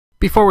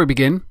Before we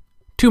begin,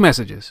 two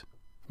messages.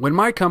 When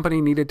my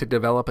company needed to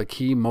develop a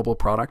key mobile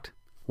product,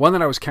 one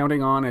that I was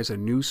counting on as a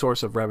new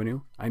source of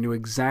revenue, I knew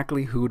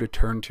exactly who to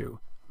turn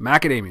to.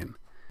 Macadamian.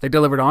 They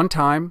delivered on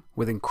time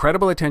with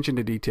incredible attention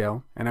to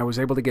detail, and I was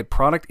able to get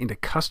product into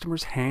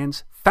customers'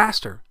 hands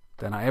faster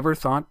than I ever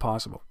thought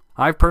possible.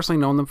 I've personally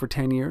known them for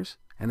 10 years,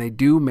 and they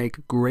do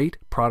make great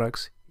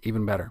products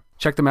even better.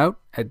 Check them out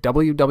at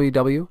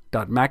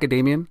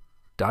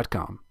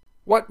www.macadamian.com.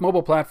 What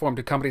mobile platform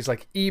do companies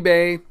like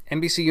eBay,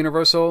 NBC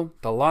Universal,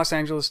 the Los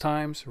Angeles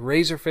Times,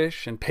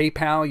 Razorfish, and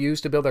PayPal use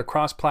to build their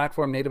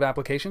cross-platform native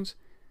applications?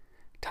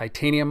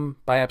 Titanium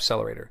by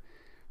Appcelerator.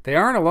 They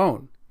aren't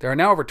alone. There are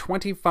now over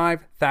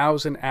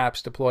 25,000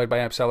 apps deployed by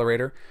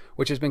Appcelerator,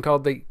 which has been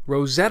called the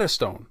Rosetta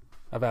Stone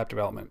of app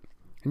development.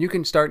 And you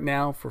can start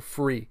now for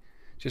free.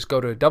 Just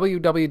go to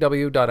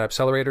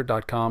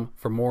www.appcelerator.com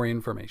for more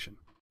information.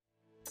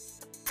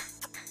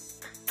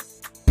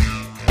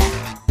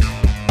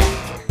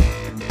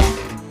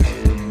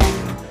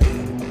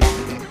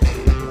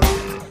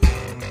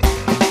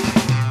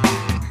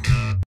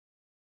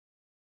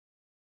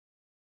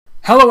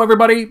 Hello,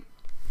 everybody.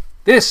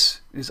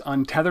 This is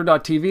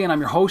Untether.tv, and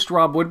I'm your host,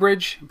 Rob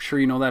Woodbridge. I'm sure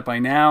you know that by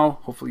now.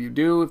 Hopefully you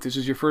do. If this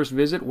is your first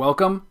visit,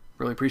 welcome.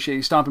 Really appreciate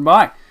you stopping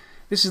by.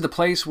 This is the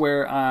place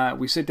where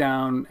we sit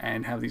down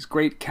and have these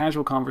great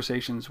casual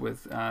conversations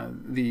with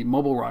the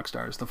mobile rock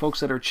stars, the folks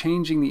that are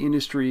changing the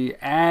industry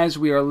as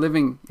we are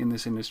living in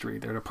this industry,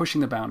 that are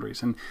pushing the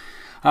boundaries. And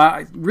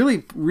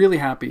really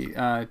happy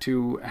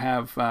to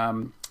have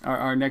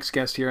our next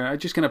guest here. I'm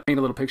just going to paint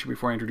a little picture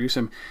before I introduce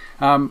him.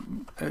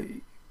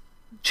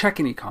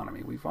 Check-in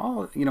economy. We've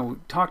all,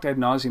 talked ad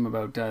nauseum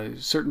about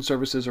certain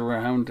services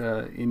around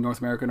in North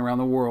America and around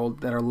the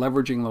world that are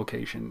leveraging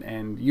location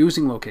and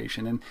using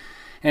location.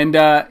 And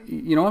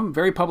I'm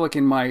very public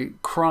in my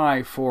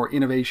cry for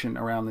innovation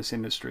around this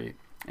industry.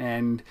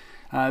 And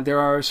there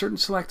are a certain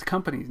select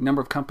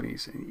number of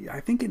companies,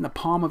 I think in the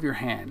palm of your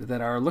hand,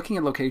 that are looking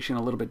at location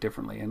a little bit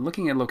differently and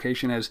looking at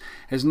location as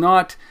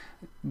not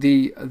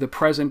the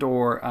present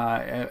or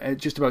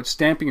just about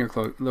stamping your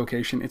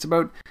location. It's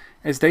about,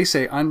 as they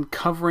say,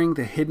 uncovering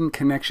the hidden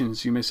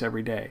connections you miss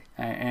every day.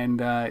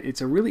 And it's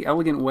a really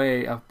elegant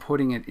way of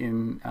putting it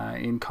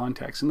in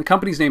context. And the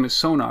company's name is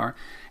Sonar.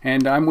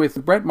 And I'm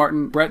with Brett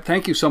Martin. Brett,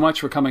 thank you so much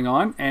for coming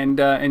on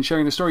and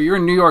sharing the story. You're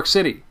in New York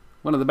City,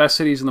 one of the best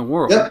cities in the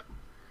world. Yep.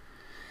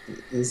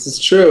 This is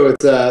true.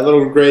 It's a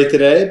little gray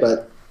today,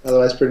 but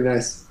otherwise pretty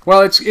nice.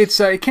 Well,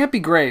 it can't be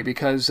gray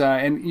because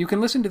and you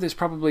can listen to this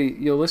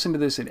you'll listen to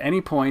this at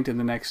any point in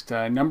the next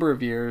number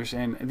of years,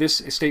 and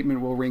this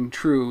statement will ring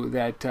true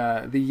that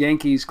the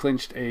Yankees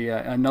clinched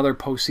another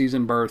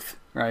postseason berth.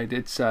 Right?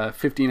 It's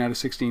 15 out of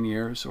 16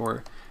 years,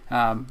 or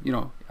I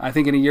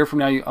think in a year from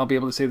now I'll be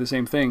able to say the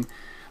same thing.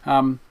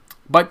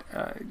 But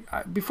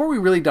before we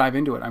really dive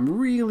into it, I'm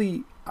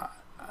really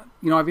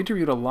I've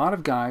interviewed a lot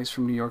of guys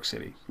from New York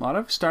City, a lot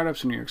of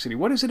startups from New York City.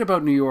 What is it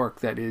about New York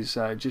that is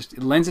it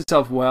lends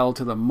itself well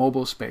to the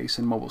mobile space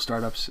and mobile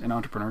startups and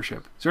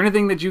entrepreneurship? Is there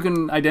anything that you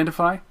can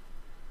identify?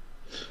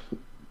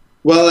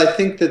 Well, I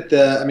think that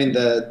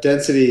the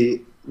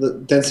density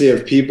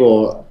of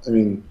people,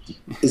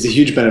 is a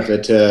huge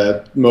benefit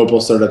to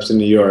mobile startups in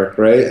New York,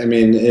 right?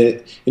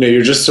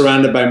 You're just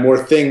surrounded by more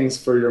things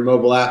for your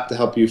mobile app to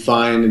help you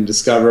find and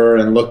discover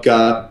and look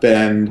up,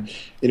 and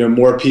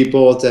more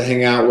people to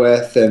hang out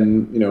with,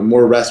 and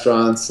more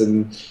restaurants,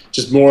 and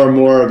just more and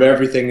more of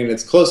everything, and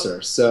it's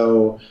closer.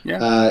 So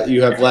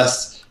you have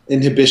less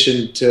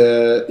inhibition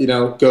to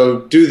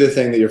go do the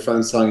thing that your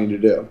phone's telling you to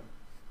do.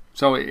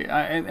 So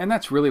and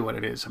that's really what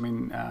it is.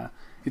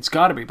 It's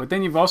got to be. But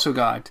then you've also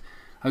got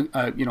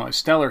a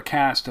stellar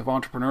cast of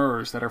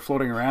entrepreneurs that are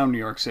floating around New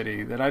York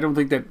City that I don't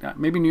think that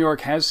maybe New York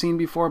has seen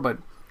before, but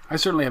I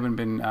certainly haven't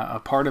been a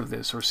part of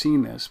this or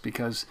seen this,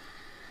 because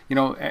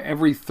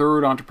every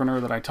third entrepreneur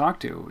that I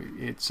talk to,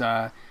 it's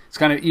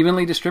kind of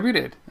evenly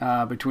distributed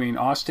between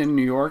Austin,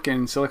 New York,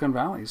 and Silicon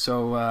Valley.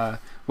 So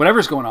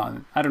whatever's going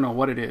on, I don't know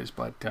what it is,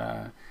 but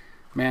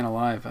man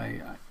alive,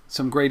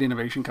 some great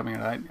innovation coming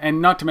out of that.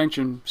 And not to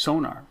mention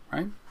Sonar,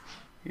 right,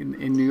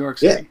 in New York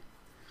City. Yeah.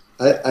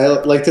 I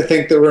like to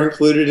think that we're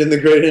included in the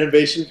great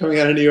innovation coming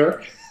out of New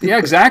York. Yeah,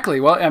 exactly.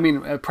 Well,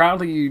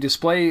 proudly you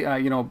display,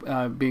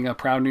 being a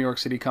proud New York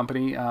City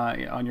company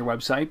on your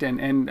website,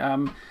 and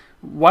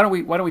why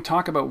don't we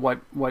talk about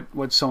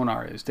what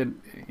Sonar is?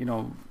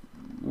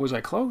 Was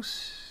I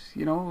close?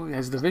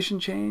 Has the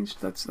vision changed?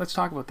 Let's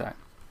talk about that.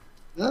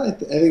 No, I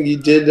think you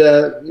did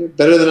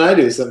better than I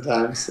do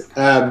sometimes.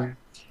 Sonar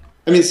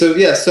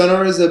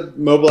is a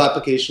mobile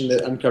application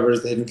that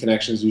uncovers the hidden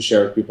connections you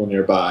share with people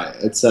nearby.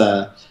 It's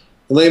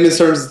in layman's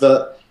terms,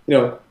 the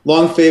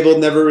long fabled,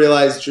 never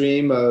realized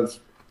dream of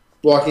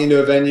walking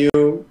into a venue,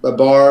 a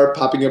bar,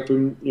 popping up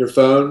in your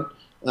phone,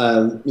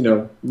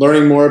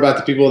 learning more about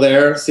the people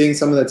there, seeing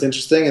someone that's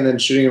interesting, and then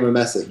shooting them a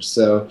message.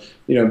 So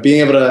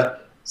being able to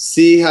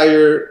see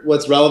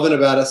what's relevant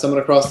about someone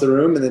across the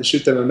room, and then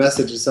shoot them a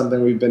message is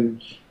something we've been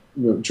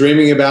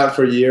dreaming about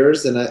for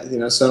years,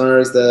 and Sonar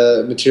is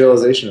the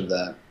materialization of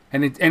that.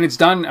 And it's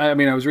done. I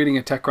mean, I was reading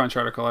a TechCrunch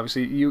article.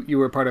 Obviously, you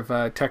were part of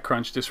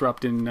TechCrunch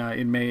Disrupt in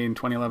May in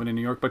 2011 in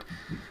New York, but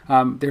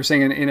they're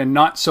saying in a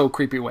not so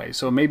creepy way.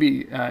 So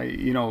maybe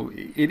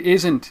it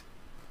isn't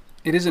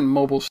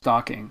mobile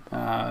stalking.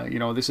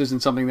 This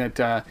isn't something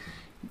that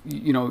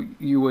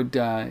you would.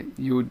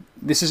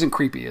 This isn't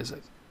creepy, is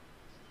it?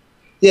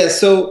 Yeah.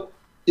 So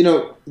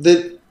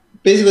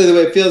basically the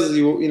way it feels is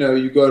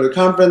you go to a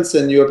conference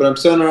and you open up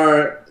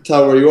Sonar,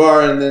 tell where you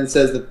are, and then it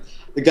says that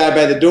the guy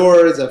by the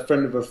door is a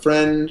friend of a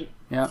friend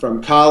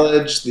from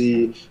college.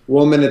 The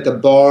woman at the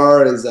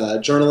bar is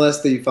a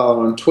journalist that you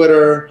follow on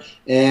Twitter,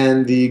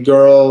 and the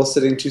girl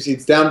sitting 2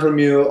 seats down from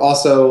you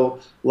also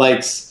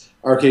likes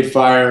Arcade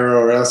Fire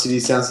or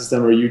LCD Sound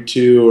System or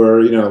U2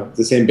 or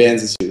the same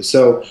bands as you.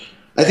 So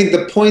I think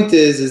the point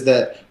is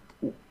that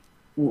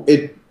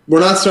we're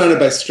not surrounded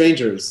by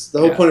strangers. The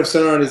whole point of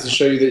Sonar is to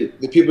show you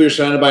that the people you're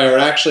surrounded by are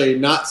actually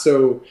not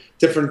so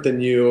different than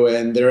you,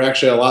 and they're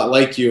actually a lot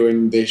like you,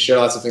 and they share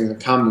lots of things in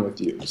common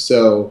with you.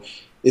 So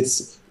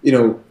it's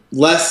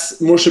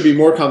should be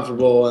more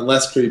comfortable and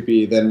less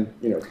creepy than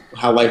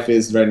how life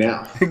is right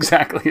now.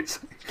 Exactly.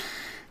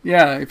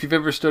 If you've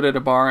ever stood at a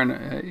bar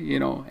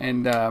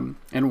and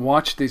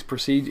watched these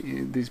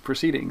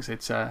proceedings,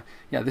 it's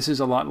this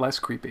is a lot less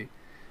creepy.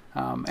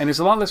 And it's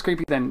a lot less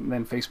creepy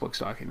than Facebook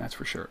stalking, that's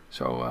for sure.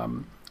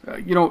 So,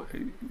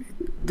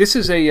 this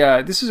is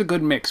a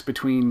good mix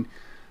between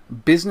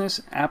business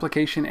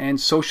application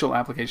and social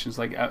applications,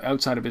 like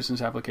outside of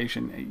business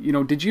application.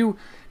 Did you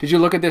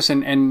look at this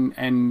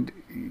and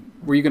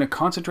were you going to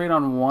concentrate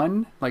on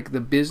one, like the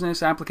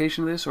business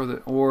application of this,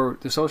 or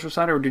the social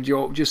side, or did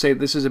you just say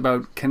this is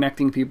about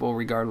connecting people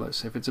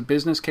regardless if it's a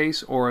business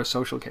case or a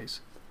social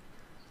case?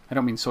 I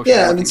don't mean social.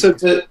 Yeah, I mean, so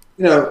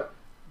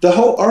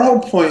our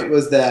whole point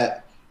was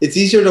that it's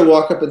easier to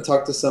walk up and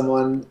talk to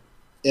someone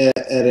at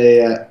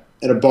a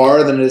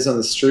bar than it is on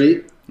the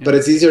street, but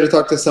it's easier to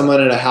talk to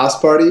someone at a house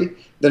party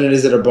than it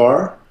is at a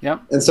bar.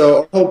 Yep. And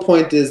so our whole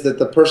point is that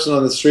the person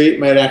on the street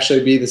might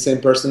actually be the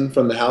same person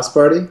from the house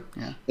party,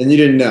 and you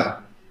didn't know.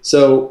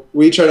 So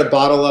we try to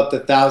bottle up the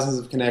thousands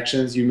of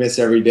connections you miss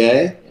every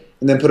day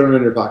and then put them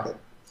in your pocket.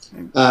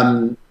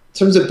 In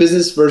terms of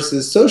business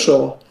versus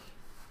social,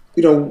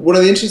 one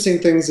of the interesting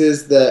things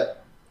is that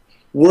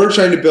we're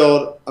trying to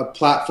build a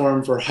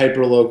platform for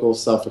hyperlocal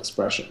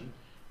self-expression.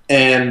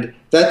 And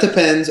that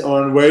depends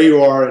on where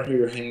you are and who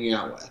you're hanging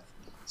out with.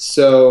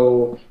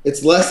 So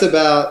it's less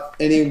about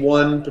any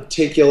one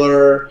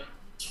particular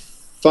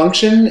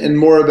function and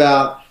more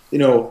about,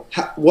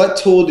 what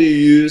tool do you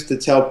use to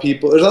tell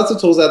people. There's lots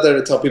of tools out there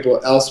to tell people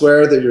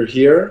elsewhere that you're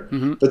here.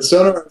 Mm-hmm. But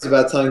Sonar is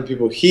about telling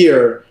people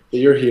here that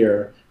you're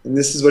here. And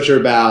this is what you're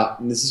about.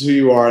 And this is who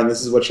you are. And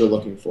this is what you're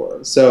looking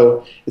for.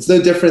 So it's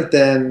no different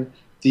than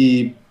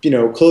the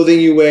clothing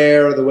you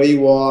wear or the way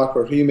you walk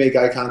or who you make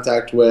eye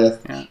contact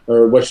with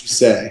or what you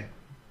say.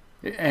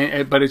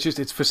 But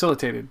it's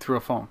facilitated through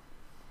a phone.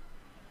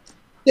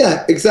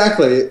 Yeah,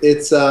 exactly.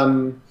 It's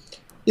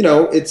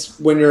it's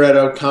when you're at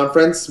a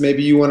conference,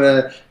 maybe you want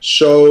to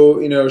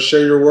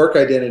share your work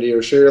identity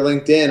or share your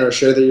LinkedIn or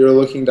share that you're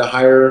looking to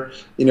hire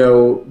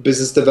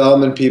business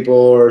development people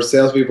or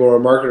salespeople or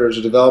marketers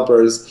or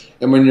developers.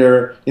 And when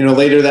you're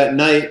later that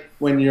night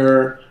when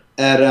you're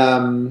at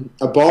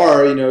a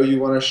bar, you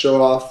want to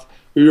show off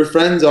who your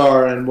friends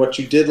are and what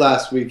you did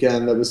last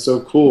weekend that was so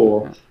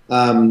cool.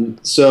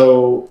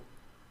 So,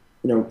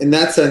 in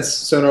that sense,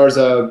 Sonar is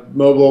a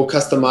mobile,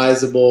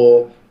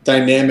 customizable,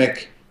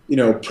 dynamic,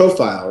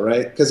 profile,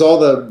 right? Because all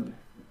the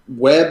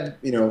web,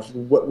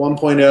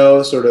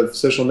 1.0 sort of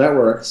social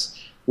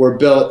networks were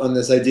built on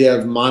this idea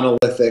of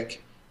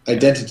monolithic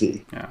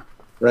identity,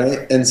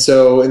 right? And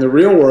so in the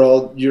real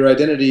world, your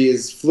identity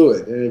is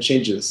fluid and it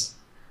changes.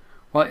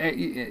 Well,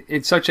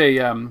 it's such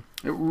a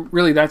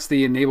really that's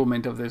the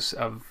enablement of this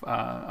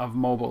of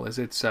mobile is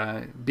it's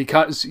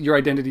because your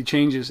identity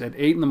changes at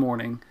 8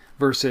 a.m.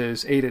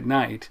 versus 8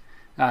 p.m.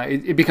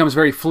 It becomes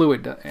very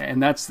fluid,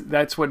 and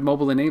that's what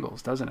mobile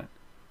enables, doesn't it?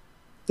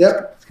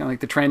 Yep. It's kind of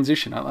like the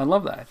transition. I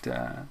love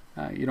that.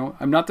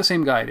 I'm not the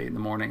same guy at 8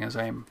 a.m. as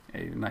I am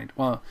 8 p.m.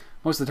 Well,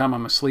 most of the time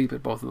I'm asleep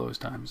at both of those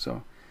times,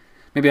 so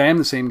maybe I am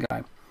the same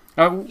guy.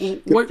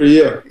 Good for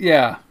you.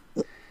 Yeah.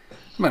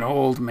 I'm an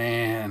old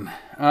man.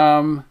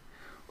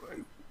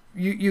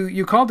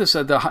 You called this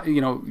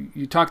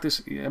you talked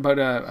this about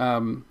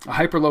a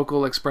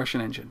hyperlocal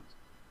expression engine,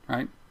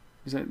 right?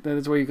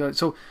 That's where you go.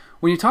 So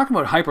when you talk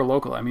about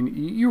hyperlocal, I mean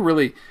you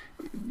really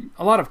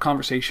a lot of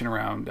conversation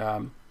around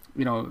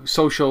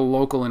social,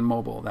 local, and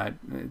mobile.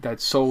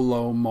 That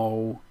solo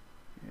mo.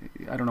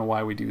 I don't know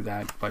why we do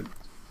that, but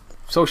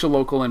social,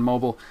 local, and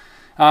mobile.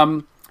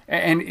 And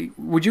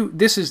would you?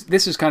 This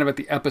is kind of at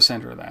the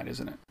epicenter of that,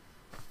 isn't it?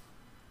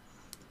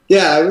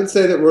 Yeah, I would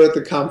say that we're at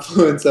the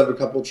confluence of a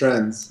couple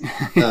trends.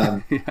 Yeah.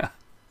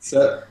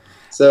 So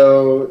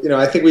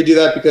I think we do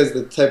that because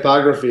the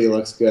typography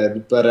looks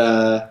good, but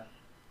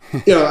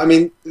I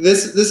mean,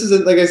 this is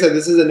like I said,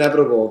 this is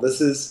inevitable.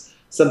 This is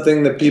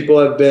something that people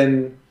have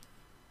been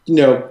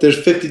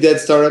there's 50 dead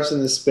startups in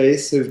this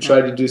space who've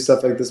tried to do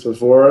stuff like this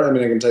before. I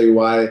mean, I can tell you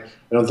why I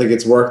don't think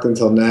it's worked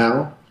until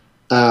now.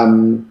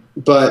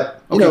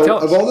 But tell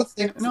us. of all the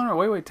things, No,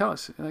 wait, tell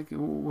us. Like,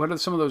 what are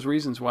some of those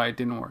reasons why it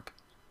didn't work?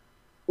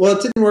 well,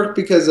 it didn't work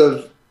because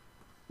of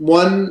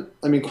one.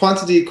 I mean,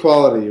 quantity,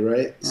 quality,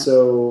 right? Yeah.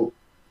 So,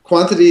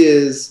 quantity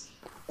is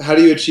how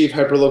do you achieve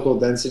hyperlocal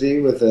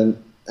density with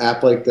an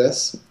app like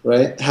this,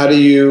 right? How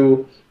do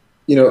you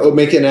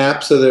make an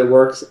app so that it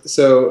works?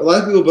 So, a lot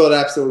of people build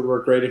apps that would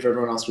work great if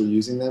everyone else were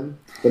using them,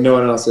 but no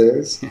one else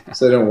is,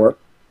 so they don't work.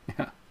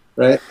 Yeah.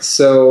 Right.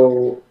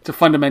 So it's a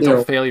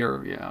fundamental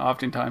failure. Yeah.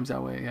 Oftentimes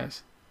that way.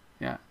 Yes.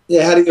 Yeah.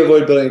 Yeah. How do you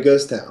avoid building a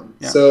ghost town?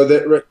 Yeah. So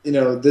that,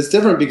 this is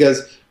different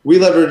because we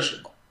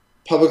leverage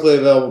publicly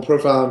available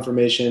profile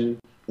information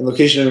and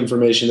location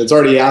information that's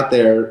already out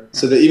there,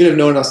 so that even if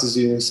no one else is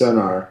using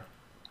Sonar,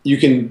 you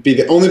can be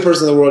the only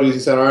person in the world using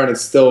Sonar, and it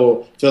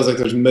still feels like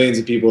there's millions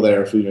of people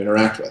there for you to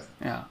interact with.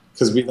 Yeah.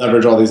 Because we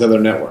leverage all these other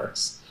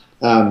networks.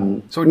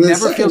 So it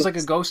never feels like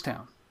a ghost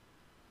town.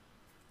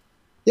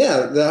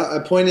 Yeah,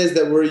 the point is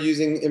that we're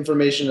using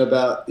information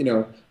about,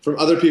 from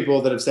other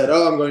people that have said,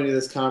 oh, I'm going to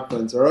this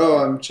conference, or oh,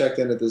 I'm checked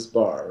in at this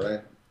bar,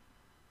 right?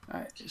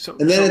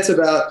 And then it's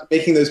about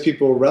making those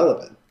people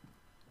relevant,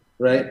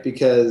 right?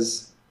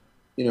 Because,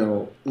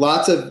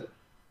 lots of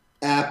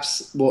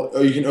apps,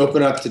 or you can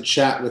open up to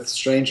chat with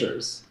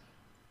strangers,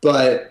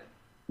 but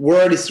we're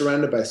already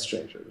surrounded by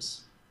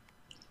strangers.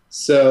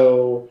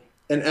 So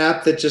an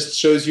app that just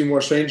shows you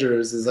more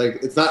strangers is like,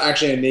 it's not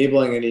actually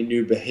enabling any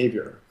new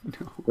behavior.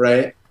 No.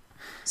 Right?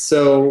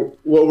 So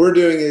what we're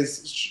doing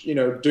is,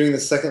 doing the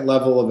second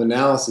level of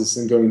analysis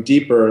and going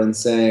deeper and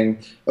saying,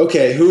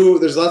 okay,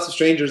 there's lots of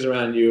strangers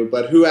around you,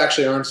 but who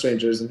actually aren't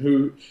strangers, and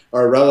who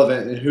are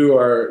relevant, and who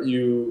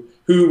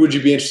would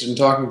you be interested in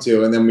talking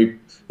to? And then we,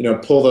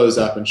 pull those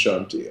up and show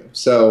them to you.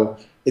 So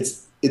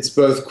it's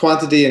both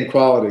quantity and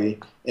quality,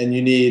 and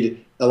you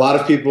need a lot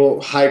of people,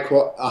 a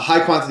high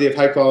quantity of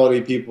high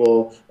quality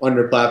people on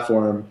your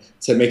platform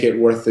to make it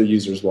worth the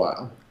user's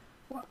while.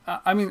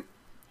 I mean,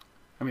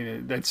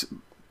 that's.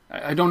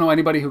 I don't know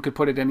anybody who could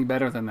put it any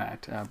better than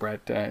that,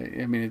 Brett.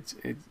 I mean,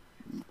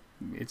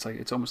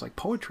 it's almost like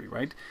poetry,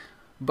 right?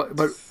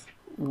 But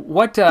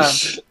what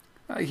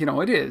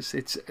it is.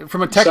 It's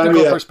from a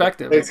technical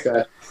perspective. Thanks,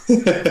 guy.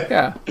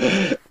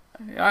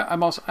 Yeah, I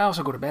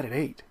also go to bed at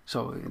 8.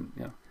 So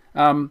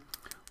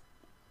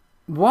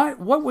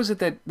what was it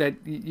that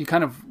you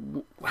kind of?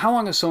 How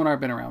long has Sonar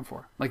been around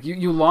for? Like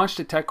you launched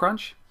at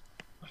TechCrunch?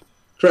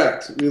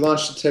 Correct. We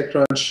launched at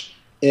TechCrunch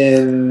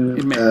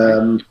in May.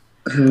 Right?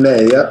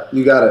 May, yep,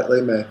 you got it,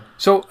 late May.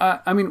 So,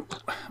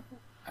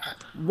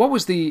 what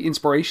was the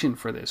inspiration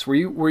for this? Were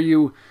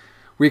you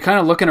kind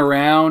of looking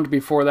around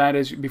before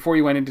that, before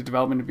you went into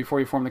development, before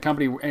you formed the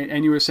company,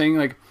 and you were saying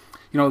like,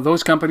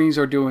 those companies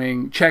are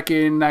doing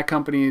check-in, that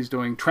company is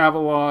doing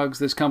travel logs,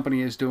 this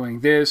company is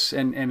doing this,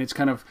 and it's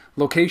kind of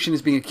location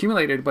is being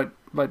accumulated. But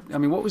I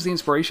mean, what was the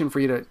inspiration for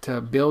you to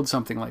build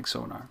something like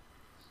Sonar?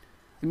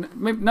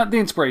 Maybe not the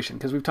inspiration,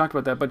 because we've talked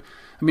about that, but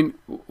I mean,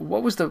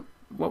 what was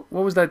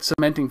that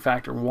cementing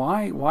factor?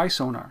 Why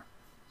Sonar?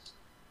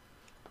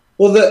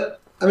 Well,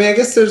 I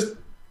guess there's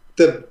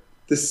the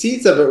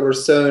seeds of it were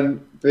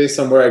sown based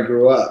on where I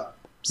grew up.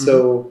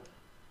 So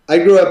I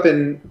grew up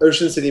in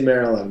Ocean City,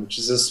 Maryland, which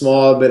is a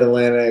small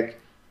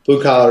mid-Atlantic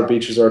blue-collar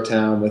beach resort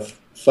town with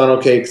funnel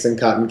cakes and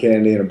cotton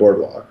candy and a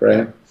boardwalk,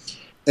 right?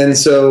 And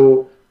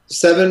so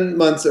 9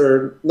 months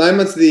of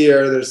the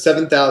year, there's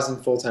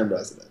 7,000 full-time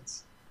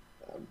residents.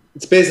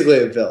 It's basically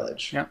a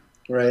village,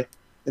 right?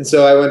 And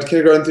so I went to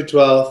kindergarten through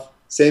 12th,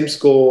 same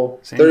school,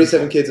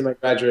 37 kids in my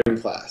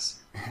graduating class.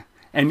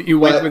 And you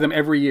went with them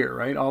every year,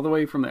 right? All the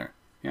way from there.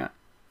 Yeah.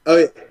 Oh,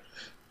 yeah.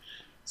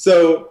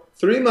 So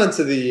 3 months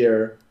of the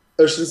year,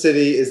 Ocean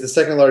City is the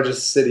second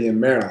largest city in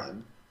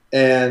Maryland.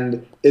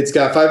 And it's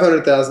got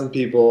 500,000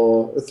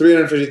 people,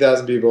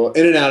 350,000 people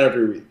in and out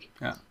every week.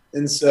 Yeah.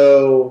 And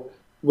so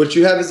what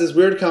you have is this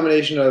weird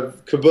combination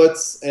of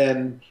kibbutz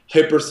and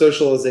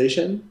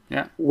hyper-socialization,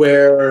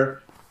 where,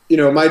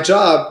 my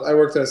job, I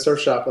worked in a surf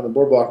shop on the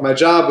boardwalk. My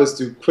job was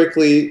to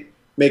quickly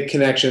make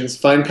connections,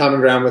 find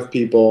common ground with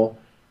people,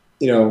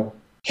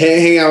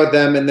 hang out with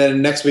them, and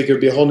then next week it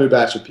would be a whole new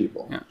batch of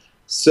people. Yeah.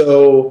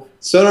 So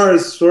Sonar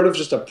is sort of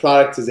just a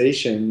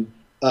productization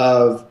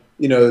of,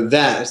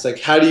 that. It's like,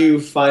 how do you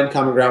find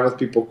common ground with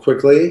people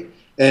quickly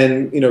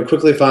and,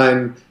 quickly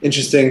find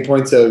interesting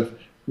points of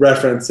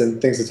reference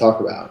and things to talk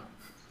about.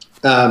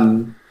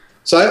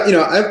 So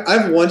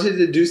I've wanted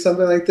to do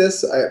something like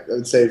this, I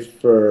would say,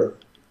 for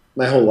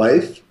my whole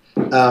life.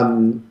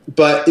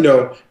 But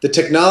the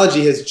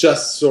technology has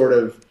just sort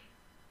of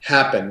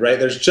happened, right?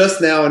 There's just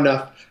now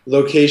enough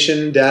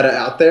location data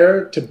out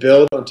there to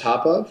build on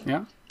top of.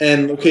 Yeah.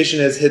 And location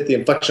has hit the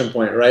inflection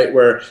point, right?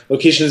 Where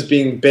location is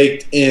being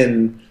baked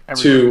in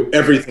to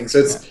everything. So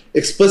it's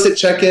explicit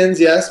check-ins,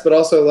 yes, but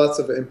also lots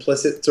of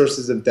implicit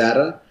sources of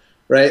data,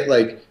 right?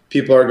 Like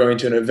people are going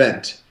to an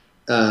event,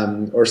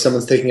 or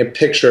someone's taking a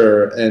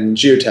picture and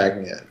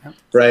geotagging it,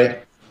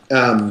 right?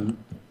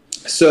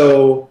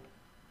 So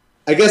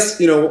I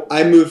guess,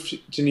 I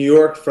moved to New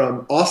York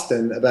from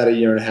Austin about a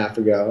year and a half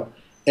ago.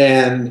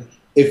 And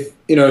if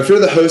you're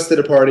the host at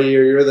a party,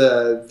 or you're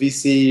the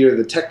VC or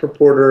the tech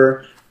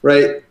reporter,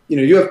 right,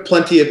 you have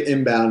plenty of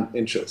inbound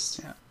interest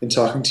in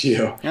talking to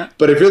you. Yeah.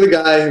 But if you're the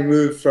guy who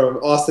moved from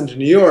Austin to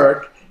New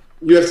York,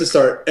 you have to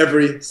start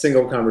every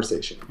single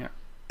conversation. Yeah.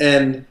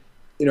 And,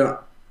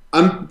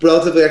 I'm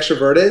relatively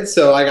extroverted,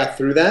 so I got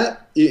through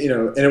that, but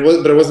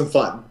it wasn't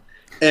fun.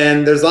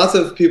 And there's lots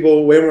of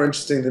people way more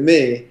interesting than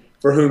me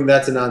for whom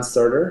that's a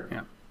non-starter.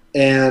 Yeah.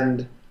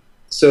 And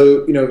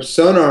so,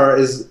 Sonar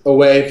is a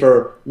way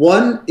for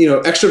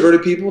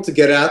extroverted people to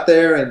get out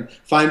there and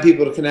find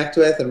people to connect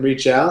with and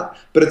reach out.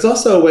 But it's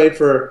also a way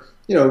for,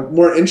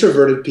 more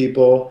introverted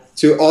people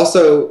to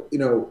also,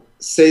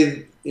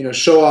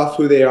 show off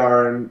who they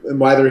are and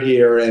why they're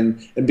here,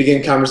 and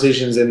begin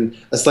conversations in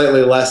a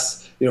slightly less,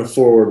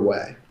 forward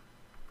way.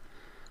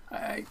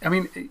 I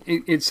mean,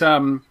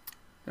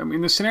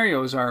 the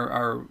scenarios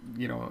are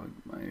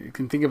you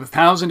can think of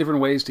 1,000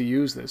 different ways to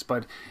use this,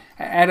 but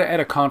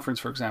at a conference,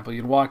 for example,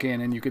 you'd walk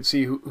in and you could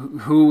see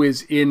who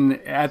is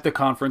at the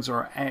conference,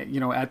 or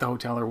at the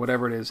hotel, or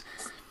whatever it is,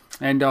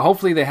 and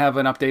hopefully they have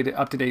an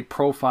up-to-date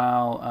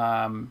profile.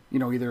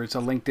 Either it's a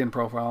LinkedIn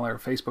profile or a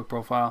Facebook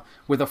profile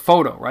with a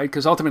photo, right?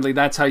 Because ultimately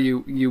that's how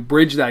you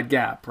bridge that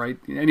gap, right?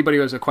 Anybody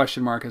who has a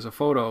question mark as a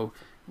photo.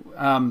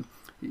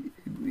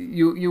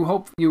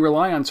 You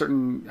rely on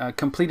certain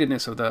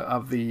completedness of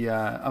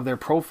their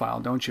profile,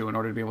 don't you, in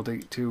order to be able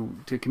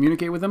to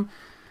communicate with them?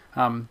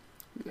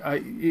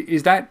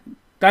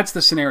 That's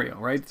the scenario,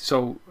 right?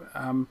 So,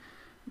 how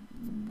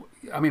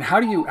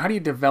do you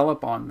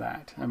develop on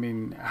that?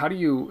 How do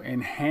you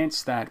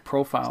enhance that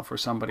profile for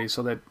somebody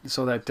so that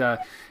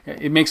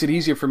it makes it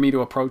easier for me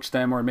to approach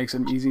them, or it makes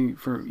it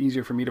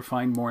easier for me to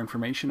find more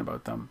information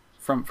about them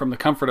from the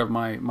comfort of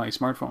my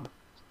smartphone?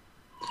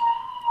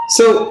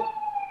 So.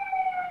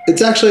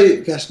 It's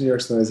actually, gosh, New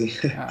York's noisy.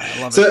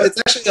 I love so it.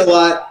 It's actually a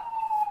lot.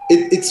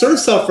 It sort of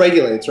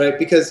self-regulates, right?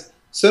 Because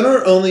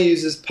Sonar only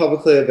uses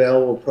publicly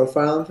available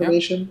profile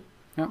information.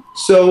 Yep.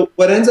 So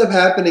what ends up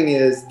happening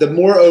is the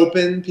more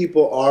open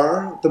people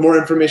are, the more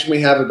information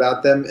we have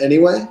about them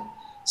anyway.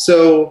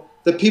 So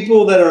the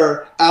people that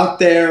are out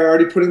there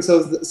already putting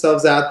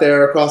themselves out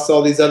there across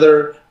all these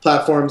other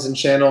platforms and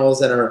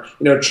channels, and are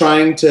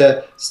trying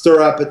to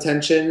stir up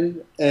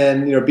attention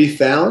and be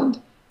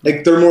found,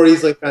 like, they're more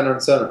easily found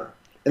on Sonar.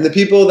 And the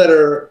people that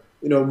are,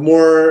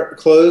 more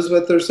closed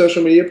with their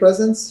social media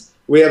presence,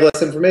 we have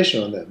less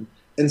information on them.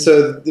 And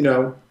so,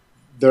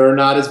 they're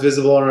not as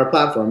visible on our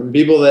platform. And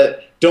people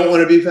that don't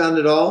want to be found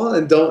at all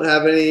and don't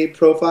have any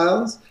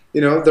profiles,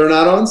 they're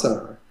not on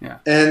Sonar. Yeah.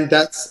 And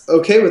that's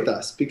okay with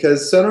us,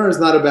 because Sonar is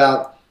not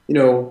about,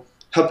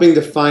 helping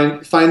to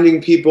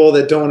finding people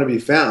that don't want to be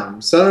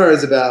found. Sonar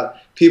is about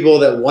people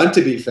that want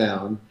to be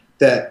found,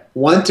 that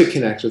want to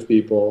connect with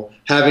people,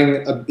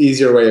 having an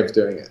easier way of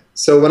doing it.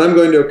 So when I'm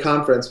going to a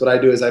conference, what I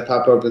do is I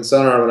pop open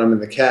Sonar when I'm in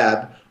the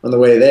cab on the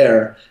way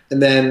there, and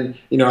then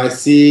I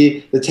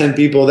see the 10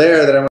 people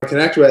there that I want to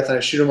connect with, and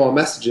I shoot them all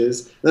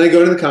messages. And then I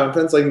go to the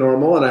conference like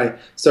normal, and I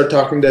start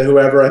talking to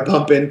whoever I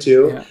bump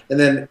into. Yeah. And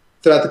then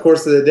throughout the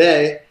course of the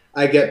day,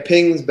 I get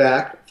pings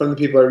back from the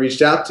people I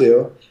reached out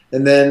to,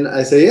 and then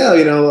I say,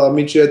 I'll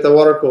meet you at the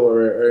water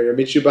cooler, or I'll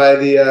meet you by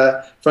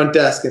the front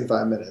desk in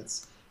 5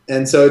 minutes.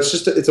 And so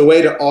it's a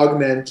way to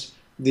augment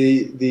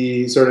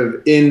the sort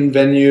of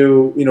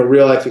in-venue,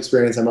 real life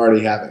experience I'm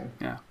already having.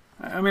 Yeah.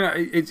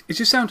 It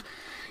just sounds,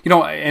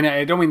 and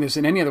I don't mean this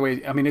in any other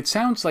way. It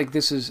sounds like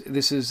this is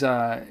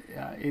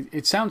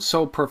it sounds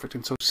so perfect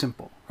and so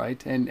simple,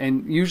 right?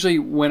 And usually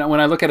when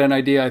I look at an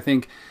idea, I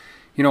think,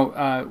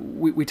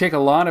 we take a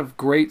lot of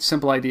great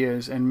simple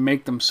ideas and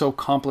make them so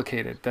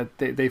complicated that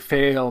they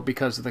fail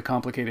because of the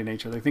complicated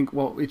nature. They think,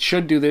 well, it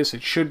should do this,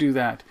 it should do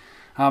that.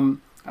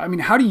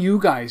 How do you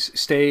guys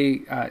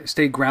stay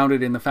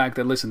grounded in the fact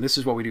that, listen, this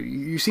is what we do?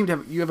 You seem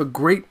to have a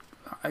great,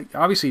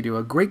 obviously you do,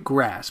 a great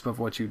grasp of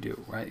what you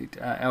do, right?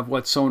 Of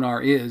what Sonar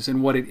is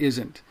and what it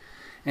isn't.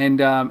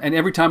 And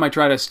every time I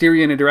try to steer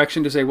you in a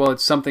direction to say, well,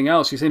 it's something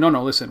else, you say, no,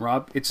 listen,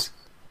 Rob, it's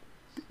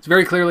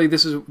very clearly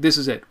this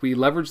is it. We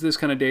leverage this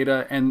kind of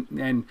data,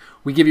 and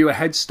we give you a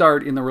head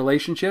start in the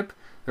relationship.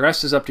 The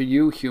rest is up to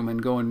you, human.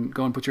 Go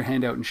and put your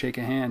hand out and shake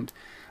a hand.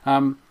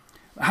 How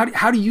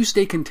do you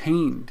stay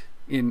contained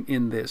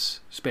in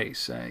this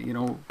space,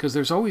 because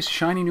there's always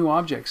shiny new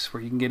objects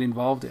where you can get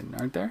involved in,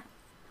 aren't there?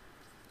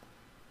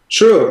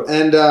 True.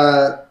 And,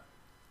 I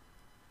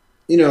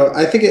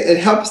think it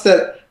helps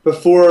that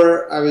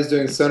before I was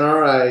doing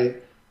Sonar, I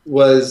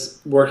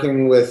was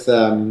working with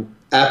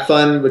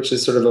AppFund, which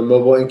is sort of a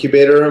mobile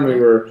incubator, and we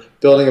were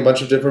building a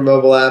bunch of different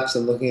mobile apps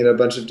and looking at a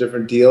bunch of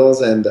different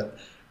deals. And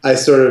I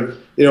sort of,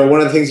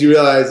 one of the things you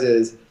realize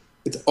is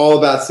it's all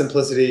about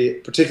simplicity,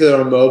 particularly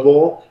on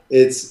mobile.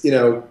 It's,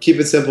 keep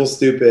it simple,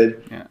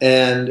 stupid. Yeah.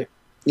 And,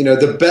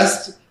 the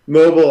best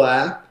mobile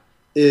app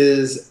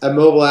is a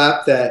mobile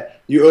app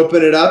that you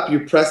open it up, you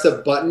press a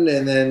button,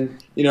 and then,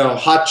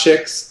 hot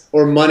chicks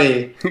or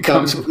money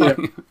comes.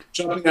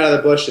 jumping out of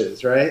the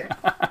bushes, right?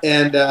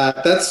 And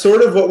that's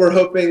sort of what we're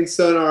hoping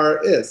Sonar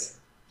is,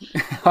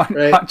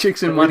 right? Hot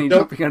chicks and money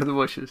jumping out of the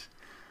bushes.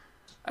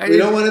 We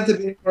don't want it to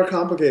be more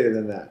complicated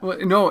than that. Well,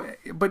 no,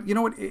 but you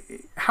know what?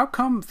 How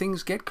come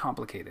things get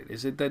complicated?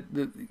 Is it that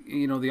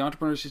the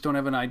entrepreneurs just don't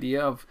have an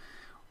idea of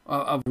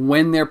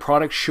when their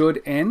product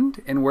should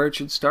end and where it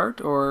should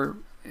start, or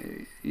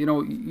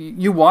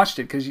you watched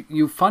it because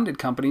you funded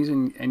companies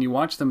and you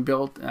watched them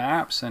build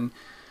apps, and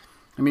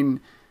I mean,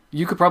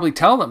 you could probably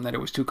tell them that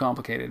it was too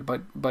complicated,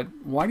 but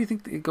why do you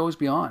think it goes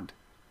beyond?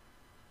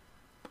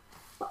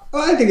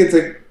 Well, I think it's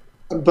a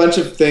bunch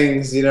of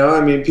things,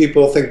 I mean,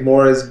 people think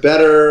more is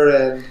better,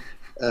 and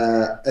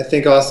I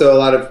think also a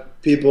lot of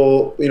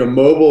people,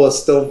 mobile is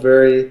still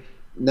very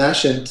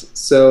nascent,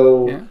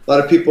 so a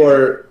lot of people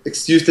are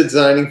used to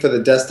designing for the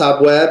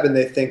desktop web, and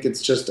they think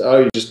it's just,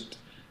 you just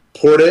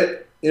port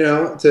it,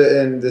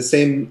 in the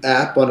same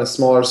app on a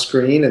smaller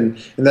screen, and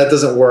that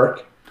doesn't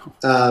work.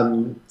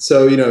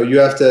 So, you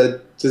have to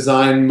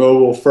design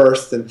mobile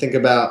first and think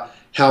about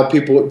how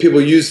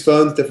people use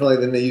phones differently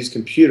than they use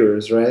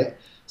computers, right?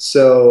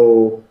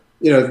 So,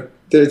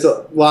 there's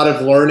a lot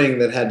of learning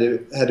that had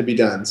to be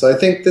done. So I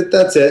think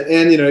that's it.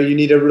 And, you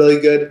need a really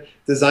good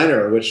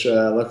designer, which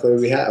luckily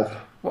we have.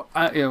 Well,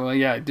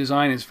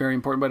 design is very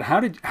important. But how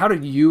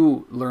did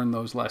you learn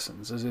those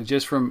lessons? Is it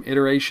just from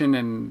iteration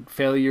and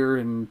failure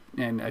and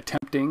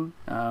attempting?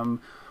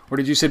 Or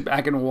did you sit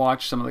back and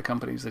watch some of the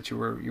companies that you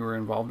were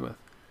involved with?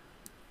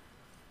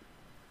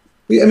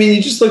 I mean,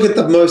 you just look at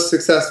the most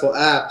successful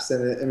apps,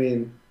 and I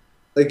mean,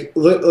 like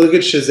look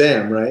at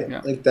Shazam, right?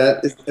 Yeah. Like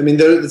that is, I mean,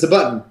 it's a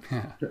button.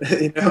 Yeah.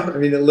 I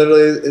mean, it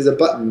literally is a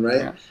button,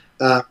 right?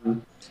 Yeah.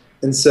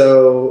 And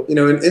so, in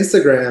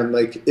Instagram,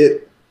 like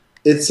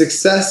its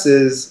success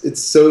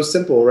it's so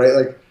simple, right?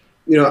 Like,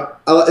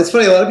 it's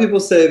funny. A lot of people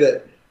say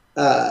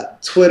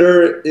that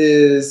Twitter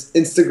is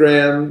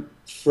Instagram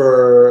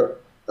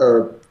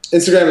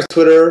Instagram is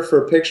Twitter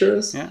for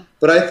pictures. Yeah.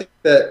 But I think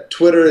that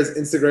Twitter is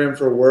Instagram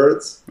for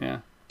words. Yeah.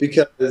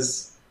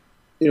 Because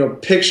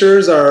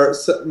pictures are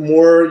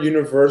more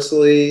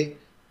universally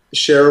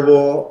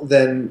shareable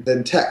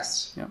than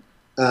text. Yeah.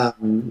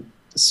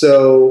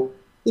 So,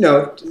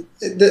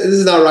 this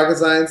is not rocket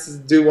science.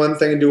 Do one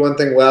thing and do one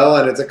thing well,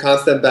 and it's a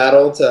constant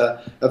battle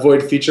to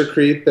avoid feature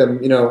creep.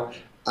 And,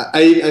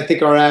 I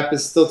think our app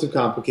is still too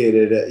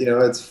complicated.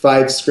 It's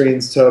 5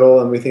 screens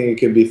total, and we think it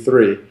could be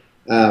 3.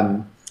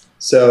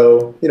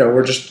 So,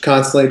 we're just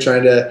constantly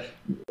trying to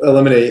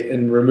eliminate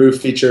and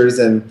remove features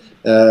and,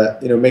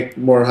 make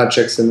more hot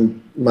chicks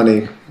and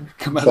money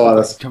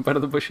jump out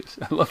of the bushes.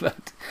 I love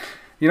that.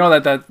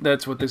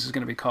 That's what this is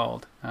going to be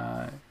called.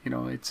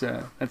 It's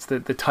that's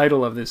the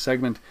title of this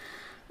segment.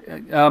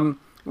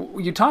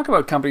 You talk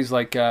about companies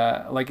like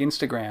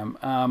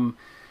Instagram.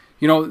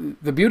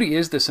 The beauty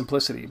is the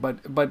simplicity,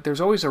 but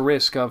there's always a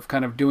risk of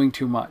kind of doing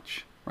too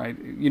much. Right,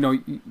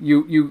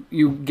 you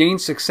gain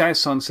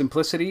success on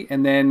simplicity,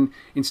 and then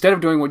instead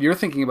of doing what you're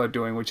thinking about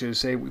doing, which is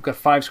say we've got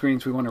 5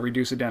 screens, we want to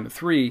reduce it down to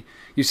 3.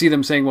 You see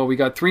them saying, well, we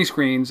got 3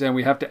 screens, and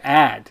we have to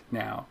add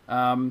now.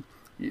 How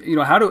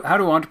do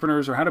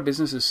entrepreneurs or how do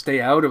businesses stay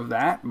out of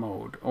that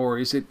mode, or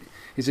is it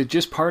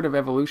just part of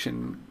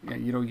evolution?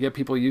 You get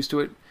people used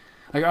to it.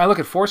 Like I look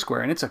at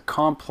Foursquare, and it's a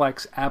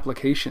complex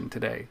application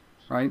today.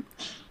 Right,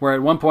 where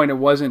at one point it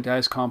wasn't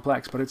as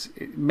complex, but it's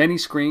many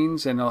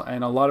screens and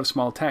a lot of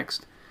small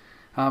text.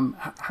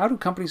 How do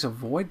companies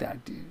avoid that?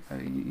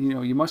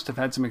 You must have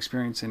had some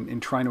experience in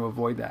trying to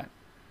avoid that.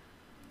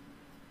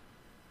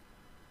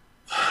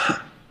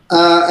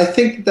 I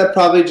think that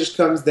probably just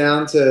comes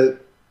down to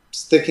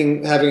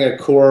having a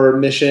core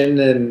mission,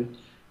 and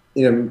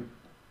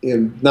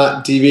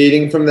not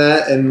deviating from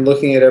that, and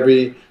looking at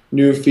every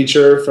new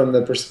feature from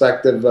the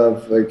perspective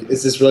of like,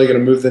 is this really going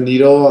to move the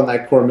needle on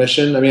that core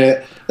mission? I mean,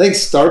 I think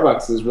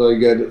Starbucks is a really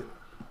good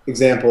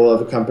example of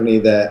a company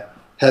that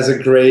has a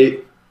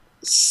great,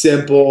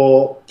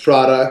 simple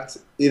product,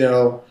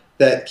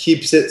 that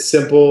keeps it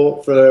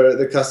simple for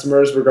the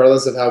customers,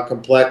 regardless of how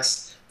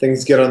complex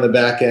things get on the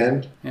back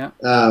end. Yeah.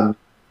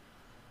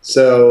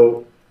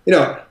 So,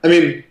 I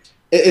mean,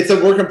 it's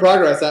a work in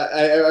progress.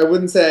 I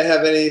wouldn't say I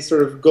have any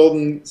sort of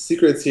golden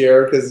secrets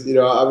here, because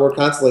we're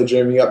constantly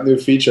dreaming up new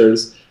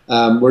features.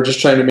 We're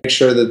just trying to make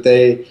sure that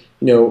they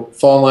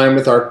fall in line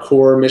with our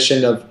core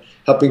mission of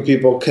helping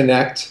people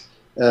connect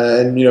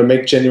and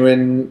make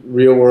genuine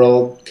real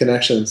world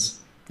connections.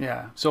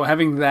 Yeah. So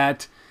having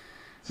that,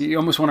 you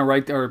almost want to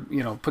write or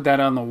put that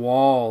on the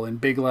wall in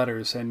big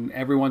letters, and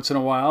every once in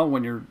a while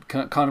when you're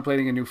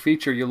contemplating a new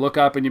feature, you look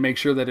up and you make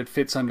sure that it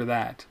fits under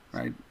that,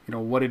 right?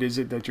 What it is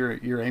that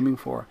you're aiming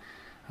for,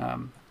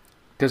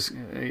 because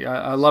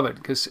I love it,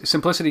 because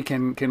simplicity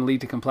can lead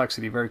to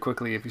complexity very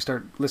quickly if you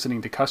start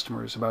listening to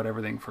customers about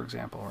everything, for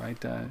example,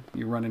 right?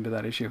 You run into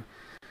that issue.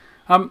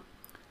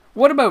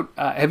 What about,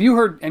 have you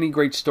heard any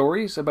great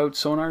stories about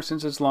Sonar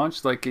since it's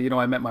launched? Like,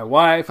 I met my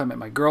wife, I met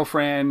my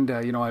girlfriend,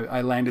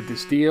 I landed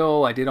this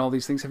deal, I did all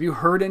these things. Have you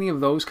heard any of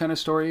those kind of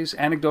stories,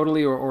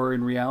 anecdotally or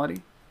in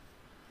reality?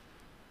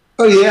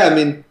 Oh, yeah. I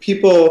mean,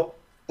 people,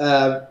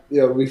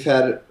 we've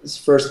had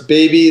first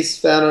babies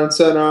found on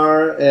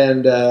Sonar,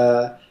 and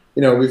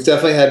we've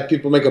definitely had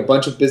people make a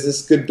bunch of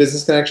good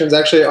business connections.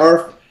 Actually,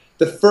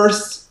 the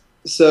first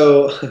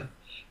so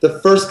the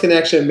first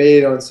connection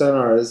made on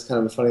Sonar is kind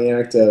of a funny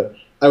anecdote.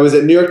 I was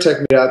at New York Tech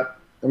Meetup,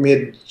 and we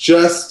had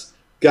just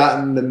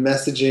gotten the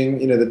messaging,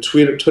 the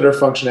Twitter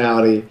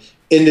functionality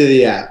into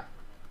the app.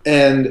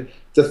 And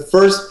the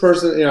first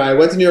person, I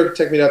went to New York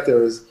Tech Meetup. There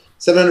was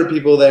 700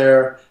 people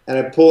there, and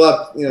I pull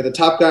up, the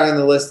top guy on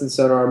the list in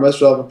Sonar,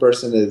 most relevant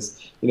person is,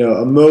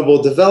 a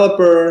mobile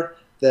developer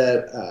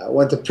that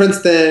went to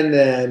Princeton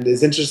and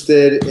is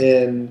interested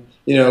in,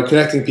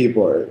 connecting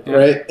people,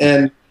 right?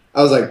 And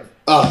I was like,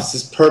 oh, this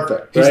is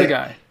perfect, right? He's the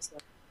guy.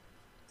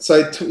 So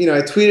I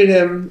tweeted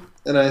him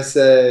and I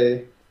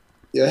say,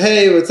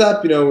 hey, what's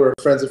up? We're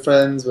friends of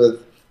friends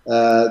with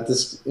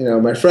this,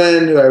 my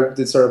friend who I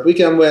did Startup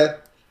Weekend with.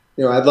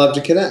 I'd love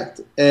to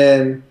connect.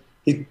 And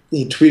he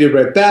tweeted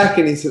right back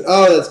and he said,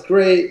 oh, that's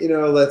great.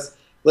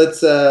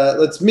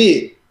 Let's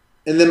meet.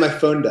 And then my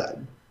phone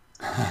died.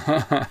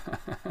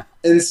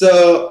 And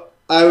so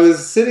I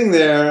was sitting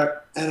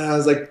there and I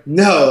was like,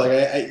 no,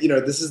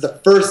 this is the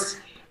first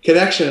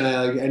connection.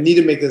 I need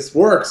to make this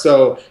work.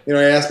 So,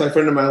 I asked my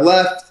friend on my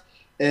left,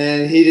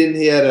 and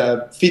he had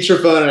a feature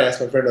phone, and I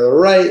asked my friend on the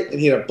right, and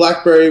he had a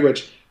BlackBerry,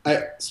 which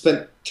I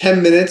spent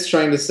 10 minutes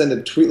trying to send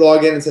a tweet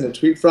login and send a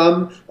tweet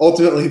from,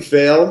 ultimately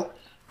failed.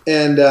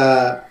 And,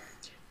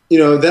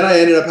 then I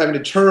ended up having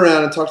to turn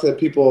around and talk to the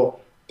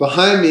people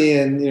behind me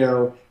and,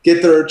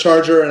 get their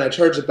charger, and I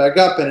charged it back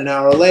up, and an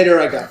hour later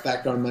I got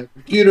back on my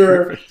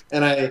computer,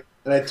 and I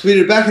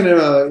tweeted back at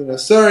him,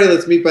 sorry,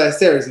 let's meet by the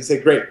stairs. He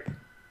said, great.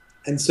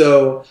 And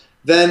so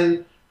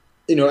then,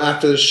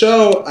 after the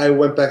show, I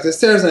went back to the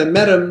stairs and I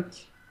met him,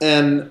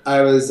 and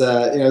I was,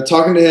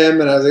 talking to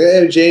him, and I was like,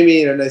 hey,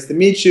 Jamie, nice to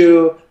meet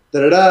you,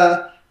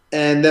 da-da-da.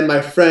 And then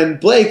my friend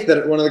Blake,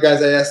 one of the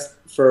guys I asked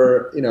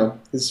for,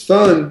 his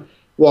phone,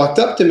 walked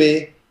up to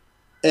me,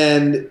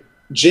 and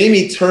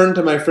Jamie turned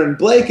to my friend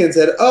Blake and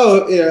said,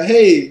 oh,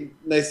 hey,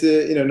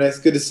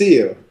 good to see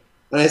you.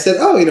 And I said,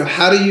 oh,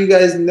 how do you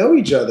guys know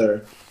each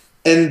other?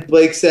 And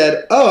Blake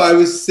said, oh, I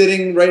was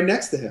sitting right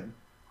next to him.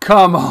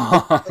 Come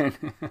on.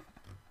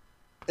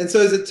 And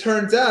so as it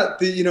turns out,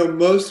 the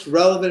most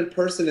relevant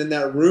person in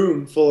that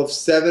room full of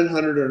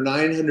 700 or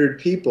 900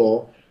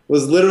 people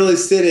was literally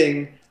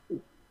sitting,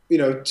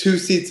 2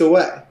 seats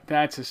away.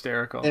 That's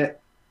hysterical.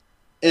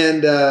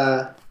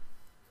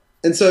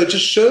 And so it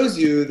just shows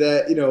you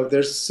that,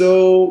 there's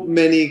so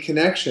many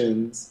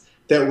connections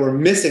that we're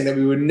missing that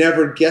we would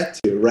never get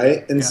to,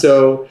 right? And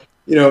so,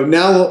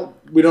 now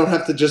we don't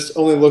have to just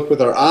only look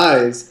with our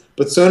eyes,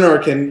 but Sonar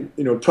can,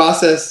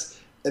 process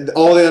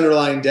all the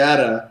underlying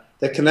data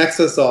that connects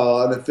us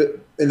all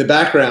in the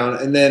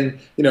background, and then,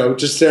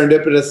 just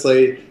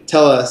serendipitously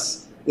tell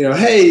us,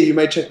 hey, you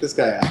might check this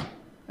guy out.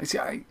 I see.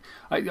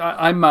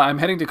 I'm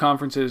heading to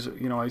conferences.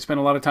 I spend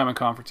a lot of time at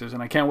conferences,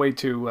 and I can't wait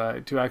to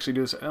actually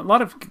do this. A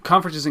lot of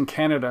conferences in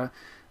Canada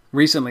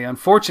recently,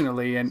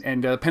 unfortunately,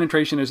 and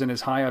penetration isn't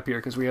as high up here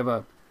because we have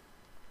a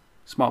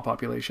small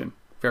population,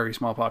 very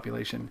small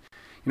population.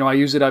 I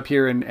use it up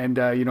here, and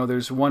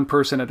there's one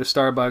person at a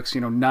Starbucks,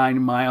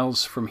 9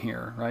 miles from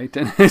here, right?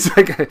 And it's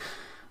like,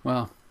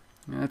 well,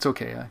 that's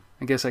okay.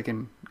 I guess I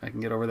can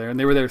get over there. And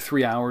they were there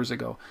 3 hours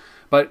ago,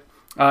 but.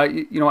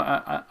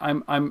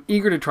 I'm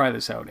eager to try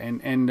this out, and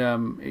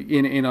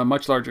in a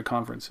much larger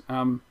conference.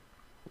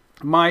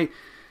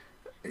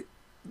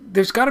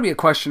 There's got to be a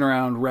question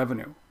around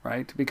revenue,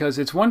 right? Because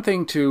it's one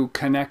thing to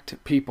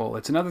connect people;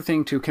 it's another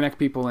thing to connect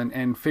people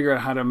and figure out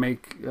how to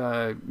make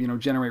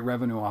generate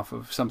revenue off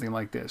of something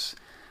like this.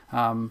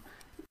 Have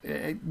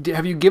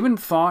you given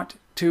thought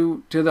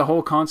to the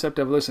whole concept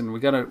of, listen, we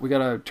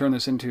gotta turn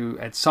this into,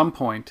 at some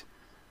point,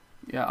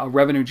 a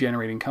revenue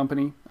generating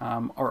company,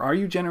 or are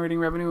you generating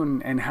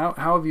revenue, and how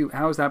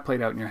has that played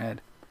out in your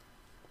head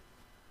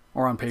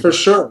or on paper? For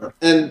sure.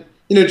 And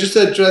just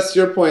to address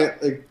your point,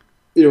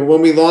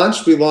 when we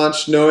launched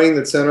knowing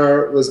that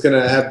Sonar was going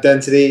to have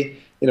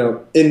density,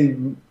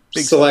 in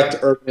select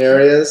urban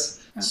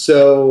areas. Yeah.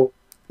 So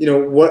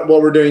what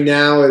we're doing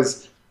now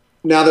is,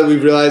 now that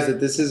we've realized that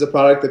this is a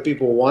product that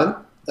people want,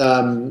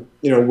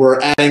 we're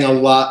adding a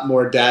lot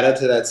more data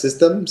to that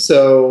system.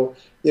 So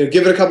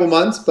give it a couple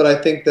months, but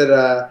I think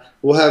that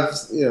we'll have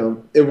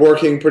it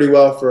working pretty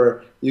well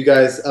for you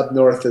guys up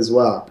north as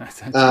well.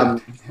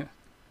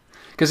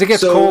 Because it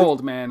gets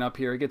cold, man, up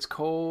here. It gets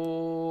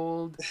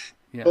cold.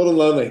 Yeah. Cold and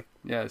lonely.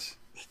 Yes.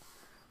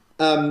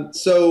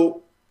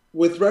 So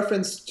with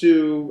reference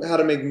to how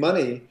to make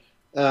money,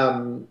 it's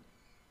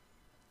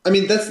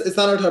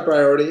not our top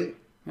priority,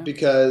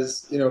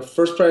 because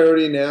first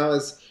priority now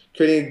is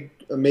creating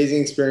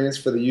amazing experience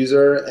for the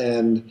user,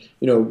 and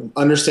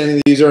understanding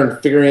the user and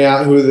figuring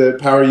out who the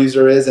power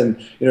user is,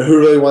 and who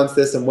really wants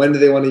this, and when do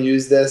they want to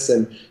use this,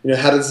 and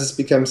how does this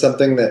become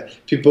something that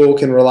people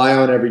can rely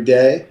on every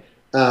day.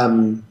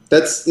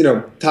 That's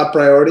top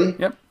priority.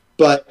 Yep.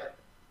 But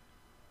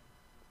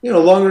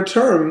longer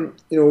term,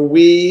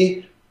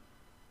 I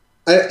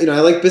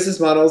like business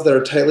models that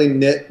are tightly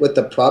knit with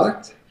the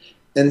product,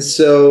 And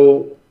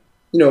so,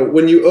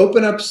 when you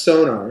open up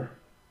Sonar,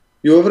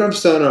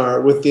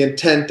 with the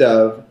intent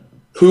of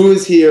who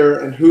is here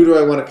and who do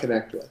I want to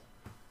connect with.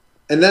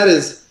 And that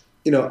is,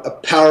 a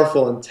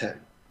powerful intent.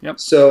 Yep.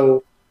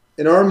 So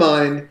in our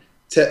mind,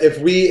 if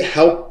we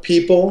help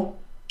people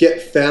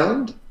get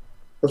found,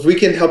 if we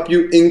can help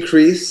you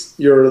increase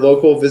your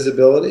local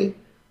visibility,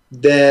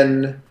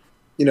 then,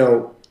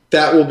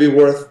 that will be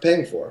worth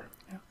paying for.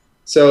 Yeah.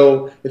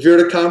 So if you're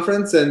at a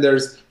conference and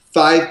there's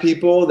 5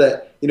 people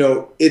that,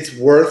 it's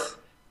worth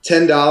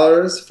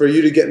 $10 for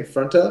you to get in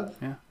front of,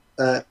 yeah.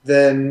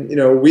 Then,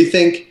 we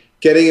think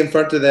getting in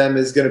front of them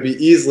is going to be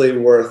easily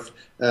worth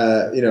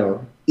 $10,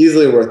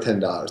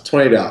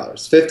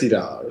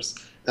 $20,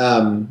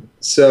 $50.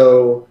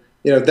 So,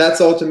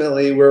 that's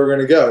ultimately where we're going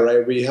to go,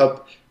 right? We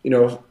help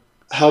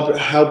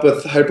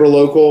with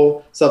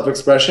hyper-local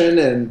self-expression,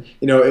 and,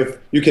 if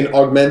you can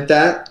augment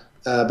that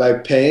by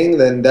paying,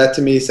 then that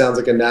to me sounds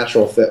like a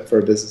natural fit for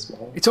a business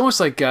model. It's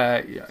almost like,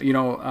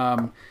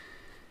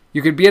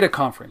 you could be at a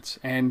conference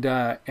and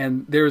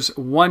there's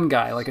one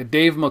guy like a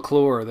Dave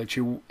McClure that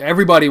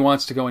everybody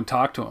wants to go and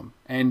talk to him,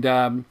 and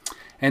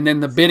then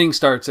the bidding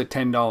starts at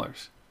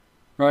 $10,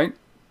 right?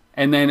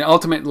 And then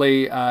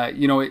ultimately,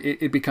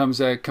 it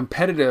becomes a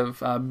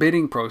competitive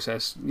bidding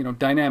process,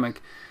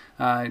 dynamic,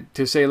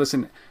 to say,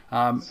 listen,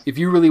 if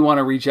you really want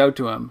to reach out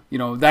to him,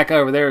 that guy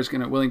over there is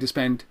willing to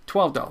spend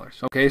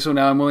 $12. Okay, so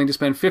now I'm willing to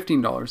spend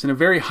 $15 in a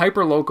very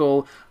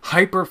hyper-local,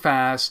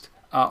 hyper-fast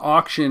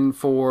auction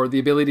for the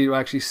ability to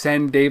actually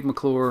send Dave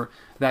McClure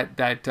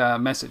that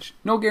message.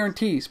 No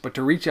guarantees, but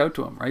to reach out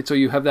to him, right? So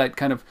you have that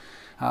kind of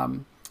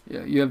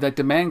you have that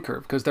demand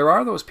curve, because there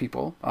are those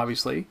people,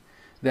 obviously,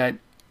 that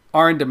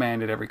are in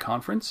demand at every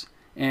conference,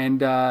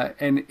 and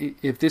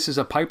if this is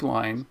a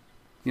pipeline,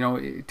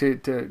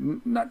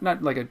 to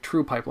not like a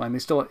true pipeline,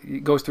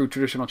 it goes through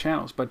traditional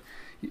channels, but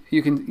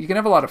you can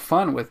have a lot of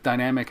fun with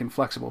dynamic and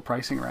flexible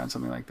pricing around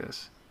something like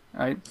this,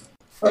 right?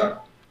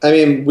 I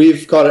mean,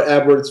 we've called it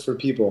AdWords for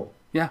people.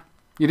 Yeah,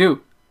 you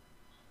do.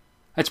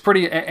 That's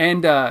pretty,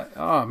 and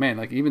oh man,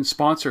 like even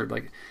sponsored.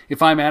 Like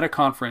if I'm at a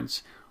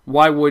conference,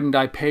 why wouldn't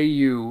I pay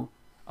you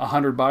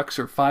 $100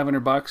 or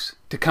 $500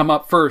 to come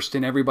up first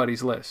in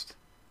everybody's list,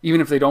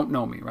 even if they don't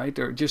know me, right?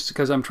 Or just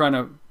because I'm trying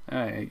to.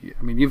 I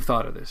mean, you've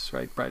thought of this,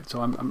 right, Brad?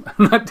 So I'm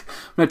not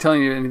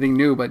telling you anything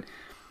new, but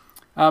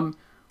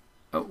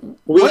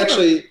we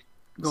actually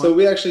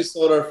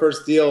sold our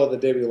first deal the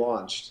day we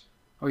launched.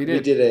 Oh, you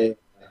did?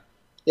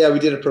 We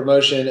did a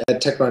promotion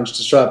at TechCrunch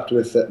Disrupt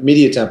with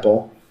Media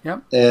Temple.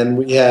 Yep. And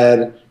we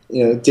had,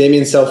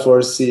 Damien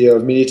Selforce, CEO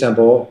of Media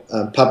Temple,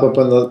 pop up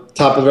on the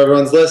top of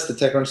everyone's list at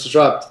TechCrunch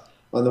Disrupt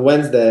on the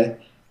Wednesday.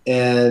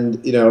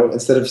 And,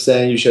 instead of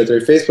saying you showed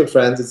 3 Facebook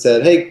friends, it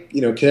said, hey,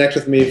 connect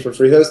with me for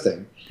free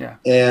hosting. Yeah.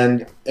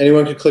 And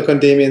anyone could click on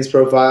Damien's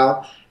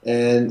profile,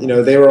 and,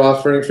 they were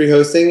offering free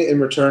hosting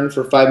in return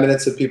for 5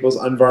 minutes of people's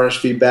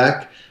unvarnished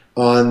feedback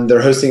on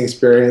their hosting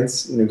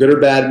experience, good or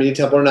bad, Media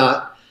Temple or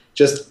not.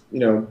 Just,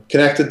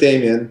 connect with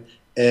Damien,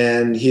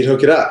 and he'd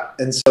hook it up.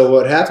 And so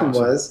what happened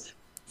was,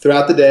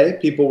 throughout the day,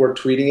 people were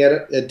tweeting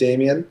at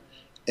Damien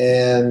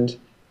and,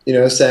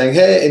 saying,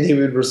 hey, and he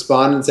would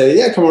respond and say,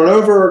 yeah, come on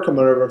over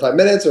in 5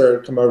 minutes, or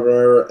come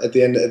over at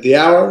the end of the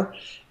hour.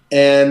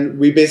 And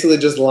we basically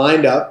just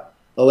lined up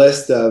a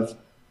list of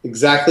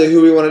exactly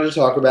who we wanted to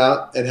talk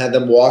about and had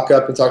them walk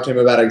up and talk to him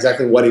about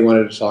exactly what he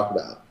wanted to talk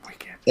about.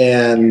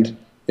 And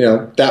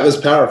that was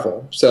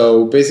powerful.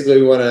 So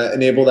basically we want to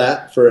enable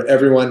that for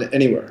everyone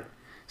anywhere.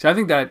 So I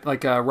think that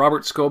like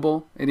Robert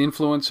Scoble, an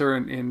influencer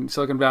in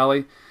Silicon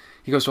Valley,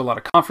 he goes to a lot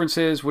of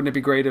conferences. Wouldn't it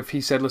be great if he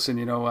said, listen,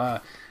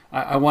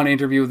 I want to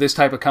interview this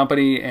type of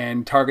company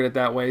and target it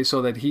that way,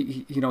 so that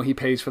he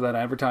pays for that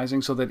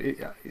advertising, so that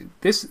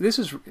this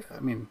is, I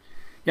mean,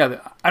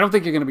 yeah, I don't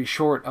think you're going to be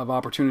short of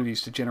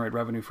opportunities to generate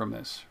revenue from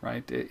this,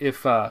 right?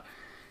 If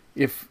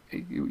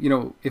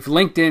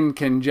LinkedIn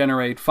can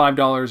generate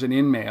 $5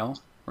 in mail,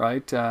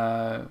 right,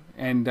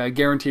 and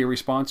guarantee a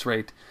response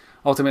rate,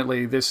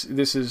 ultimately this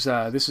is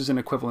an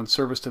equivalent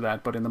service to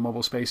that, but in the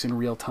mobile space in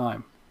real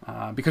time,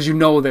 because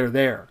they're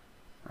there,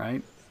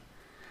 right?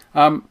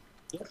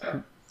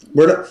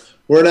 We're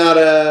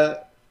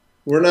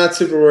not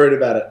super worried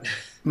about it.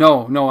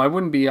 No, I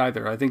wouldn't be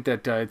either. I think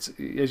that it's,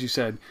 as you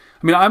said.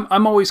 I mean,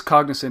 I'm always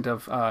cognizant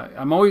of.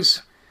 I'm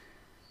always.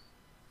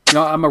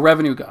 I'm a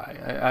revenue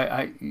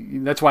guy.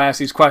 That's why I ask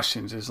these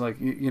questions. Is like,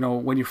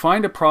 when you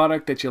find a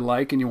product that you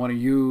like and you want to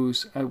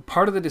use,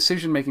 part of the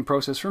decision-making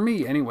process for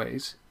me,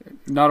 anyways,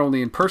 not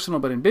only in personal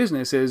but in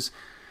business, is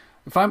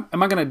am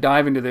I going to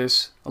dive into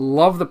this,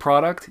 love the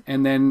product,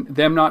 and then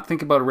them not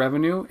think about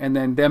revenue, and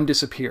then them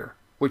disappear,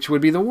 which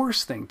would be the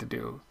worst thing to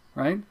do,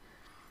 right?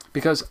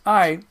 Because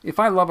if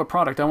I love a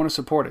product, I want to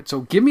support it.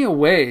 So give me a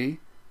way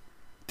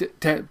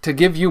to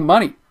give you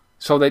money,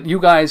 so that you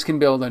guys can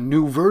build a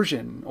new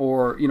version,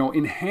 or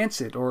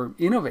enhance it or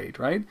innovate,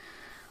 right?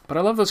 But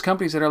I love those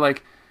companies that are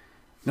like,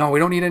 no, we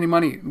don't need any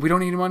money. We don't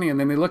need money. And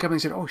then they look up and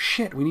they say, oh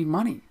shit, we need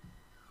money.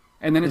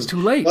 And then it's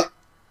too late.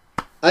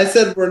 I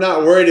said we're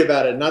not worried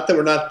about it, not that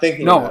we're not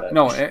thinking about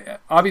No, it. no.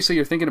 Obviously,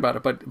 you're thinking about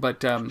it, but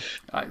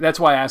that's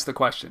why I asked the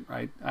question,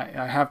 right?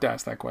 I have to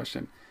ask that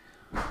question.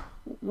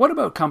 What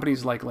about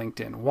companies like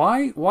LinkedIn?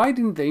 Why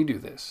didn't they do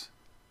this?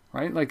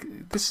 Right?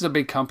 Like, this is a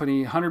big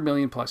company, 100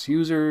 million plus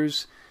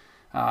users.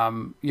 They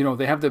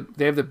have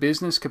the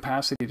business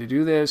capacity to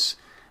do this.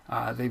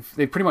 They've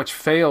pretty much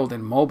failed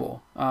in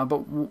mobile.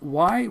 But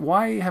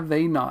why have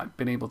they not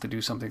been able to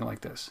do something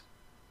like this?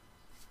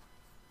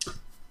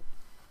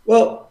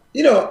 Well,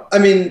 I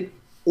mean,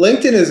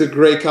 LinkedIn is a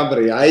great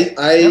company. Yep.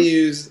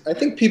 I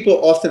think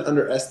people often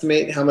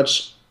underestimate how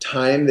much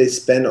time they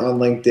spend on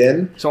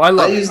LinkedIn. So I I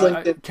love it. use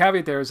LinkedIn.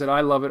 Caveat there is that I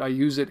love it. I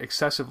use it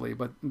excessively,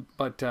 but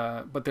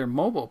their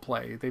mobile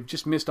play, they've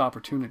just missed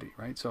opportunity,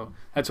 right? So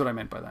that's what I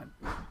meant by that.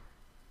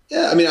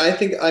 Yeah, I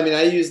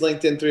use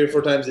LinkedIn 3 or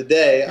 4 times a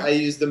day. I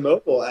Yep. use the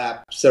mobile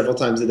app several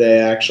times a day,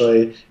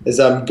 actually. As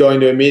I'm going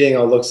to a meeting,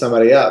 I'll look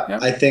somebody up.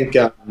 Yep. I think,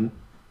 that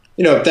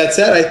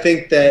said, I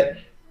think that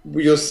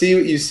you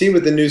see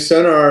with the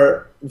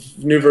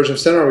new version of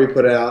Sonar we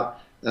put out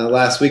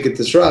last week at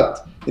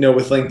Disrupt,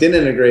 with LinkedIn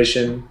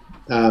integration,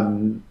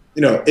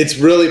 it's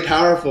really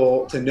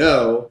powerful to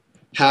know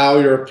how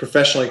you're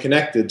professionally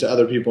connected to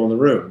other people in the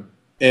room.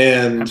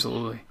 And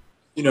Absolutely.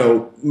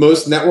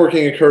 most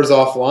networking occurs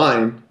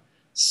offline.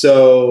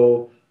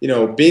 So,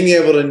 being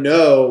able to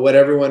know what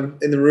everyone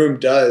in the room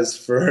does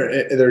for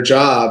their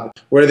job,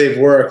 where they've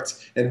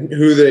worked, and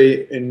who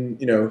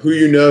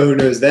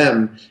knows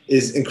them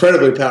is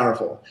incredibly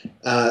powerful.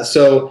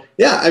 So,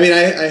 yeah, I mean,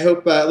 I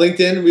hope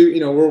LinkedIn,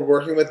 we're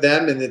working with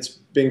them, and it's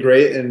been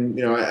great. And,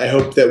 I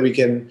hope that we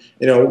can,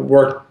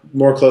 work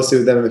more closely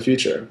with them in the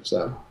future.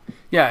 So,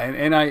 Yeah,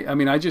 and I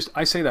mean, I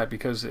say that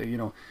because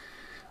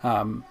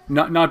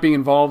not being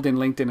involved in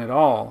LinkedIn at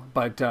all,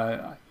 but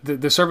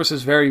the service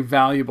is very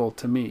valuable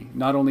to me,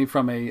 not only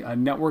from a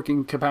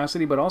networking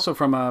capacity, but also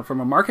from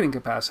a marketing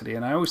capacity.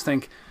 And I always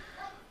think,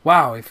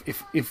 wow,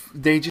 if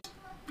they just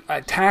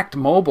attacked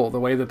mobile the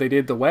way that they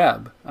did the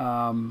web,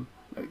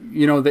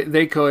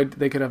 they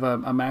could have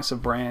a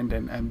massive brand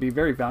and be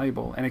very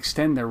valuable and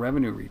extend their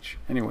revenue reach.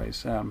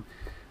 Anyways,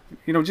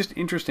 just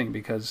interesting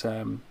because.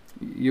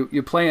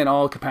 You play in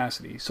all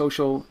capacity,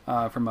 social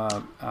from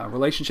a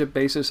relationship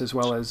basis as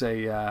well as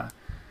a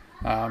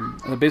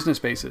business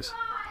basis.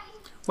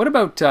 What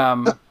about?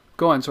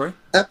 Go on. Sorry.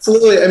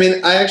 absolutely. I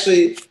mean,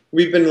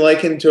 we've been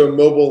likened to a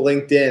mobile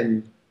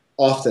LinkedIn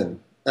often.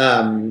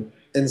 And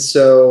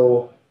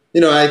so,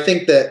 I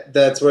think that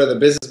that's where the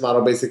business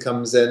model basically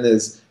comes in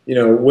is,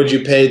 would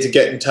you pay to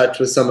get in touch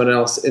with someone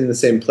else in the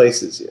same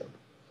place as you?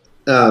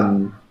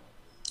 But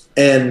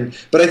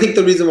I think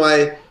the reason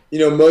why,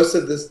 most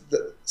of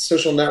the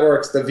social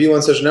networks, the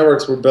V1 social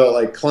networks were built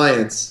like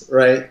clients,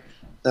 right?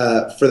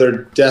 For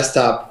their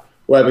desktop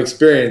web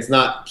experience,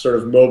 not sort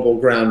of mobile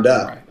ground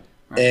up. Right.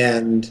 Right.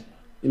 And,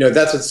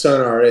 that's what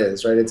Sonar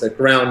is, right? It's a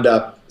ground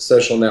up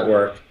social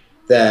network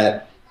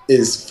that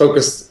is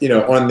focused,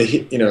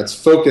 it's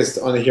focused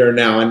on the here and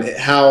now. And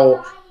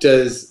how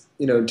does,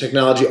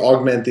 technology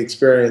augment the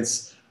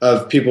experience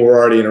of people we're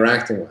already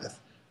interacting with?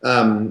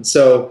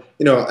 So,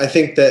 I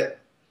think that,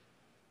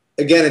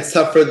 again, it's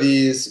tough for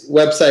these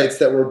websites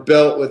that were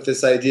built with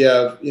this idea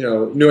of,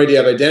 new idea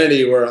of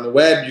identity, where on the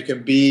web you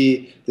can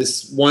be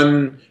this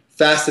one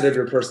facet of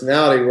your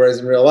personality, whereas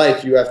in real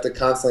life you have to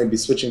constantly be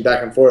switching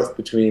back and forth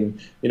between,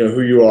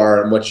 who you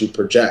are and what you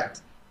project.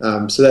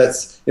 So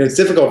that's, it's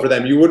difficult for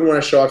them. You wouldn't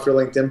want to show off your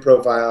LinkedIn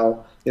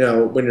profile,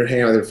 when you're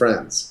hanging out with your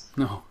friends.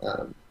 No,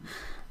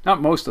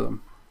 not most of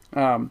them.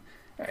 And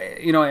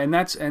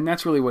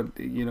that's really what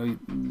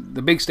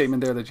the big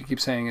statement there that you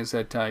keep saying is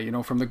that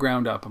from the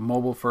ground up,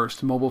 mobile first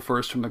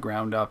from the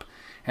ground up,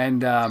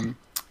 and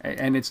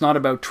it's not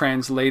about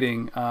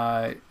translating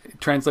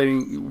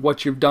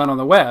what you've done on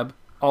the web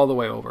all the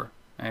way over,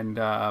 and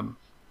I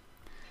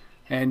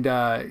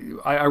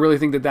really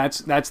think that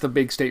that's the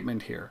big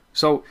statement here.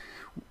 So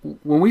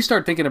when we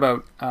start thinking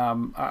about,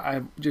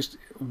 I just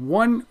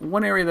one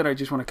area that I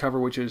just want to cover,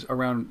 which is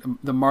around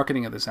the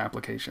marketing of this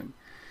application.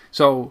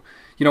 So,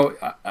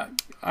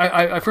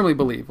 I firmly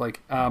believe,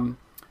 like,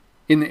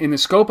 in the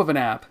scope of an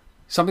app,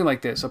 something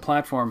like this, a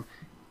platform,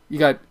 you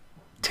got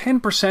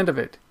 10% of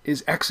it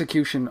is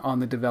execution on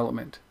the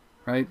development,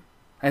 right?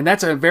 And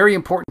that's a very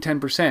important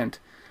 10%,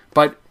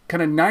 but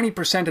kind of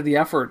 90% of the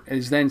effort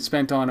is then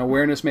spent on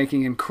awareness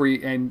making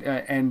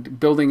and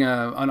building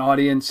an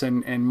audience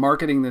and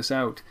marketing this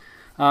out.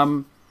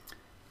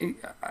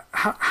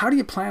 How do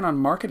you plan on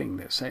marketing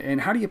this,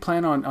 and how do you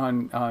plan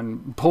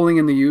on pulling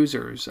in the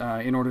users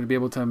in order to be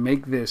able to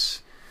make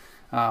this,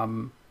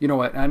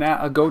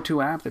 a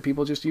go-to app that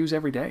people just use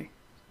every day?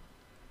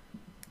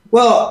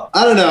 Well,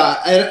 I don't know.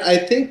 I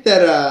think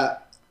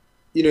that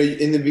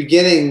in the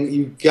beginning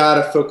you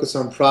gotta focus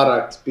on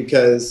product,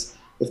 because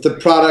if the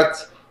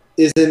product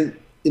isn't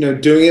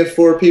doing it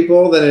for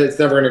people, then it's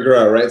never going to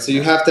grow, right? So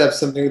you have to have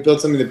build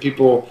something that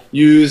people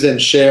use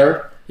and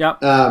share.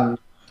 Yep.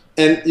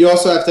 And you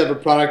also have to have a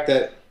product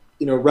that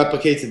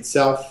replicates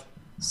itself.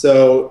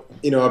 So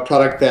a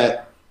product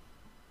that,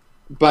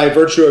 by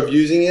virtue of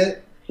using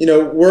it,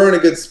 we're in a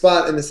good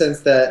spot in the sense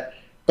that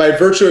by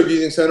virtue of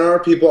using Sonar,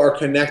 people are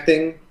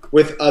connecting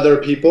with other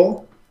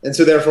people, and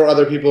so therefore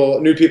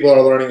new people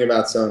are learning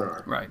about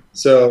Sonar. Right.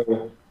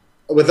 So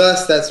with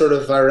us, that sort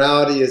of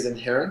virality is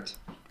inherent.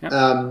 Yep.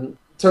 In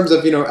terms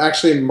of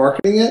actually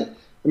marketing it,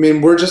 I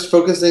mean, we're just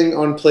focusing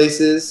on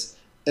places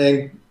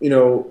and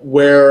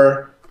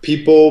where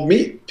people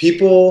meet.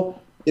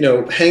 People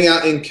hang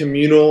out in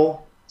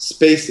communal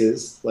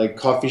spaces like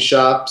coffee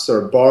shops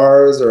or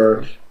bars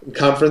or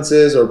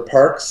conferences or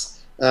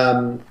parks.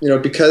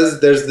 Because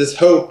there's this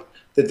hope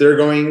that they're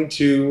going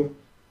to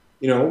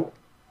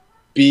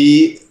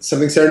be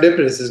something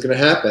serendipitous is going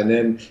to happen.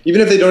 And even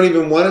if they don't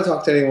even want to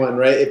talk to anyone,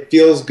 right, it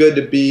feels good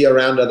to be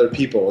around other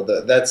people.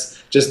 That's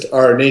just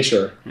our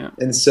nature. Yeah.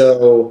 And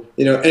so,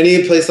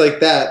 any place like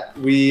that,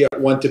 we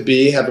want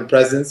to have a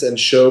presence and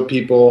show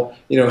people,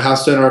 how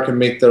Sonar can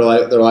make their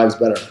lives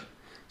better.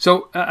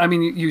 So, I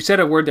mean, you said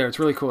a word there. It's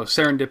really cool.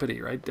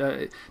 Serendipity, right?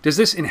 Does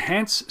this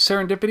enhance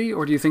serendipity,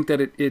 or do you think that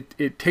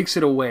it takes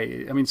it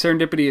away? I mean,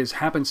 serendipity is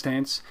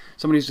happenstance.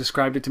 Somebody's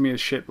described it to me as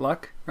shit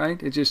luck,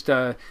 right? It's just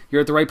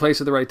you're at the right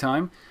place at the right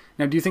time.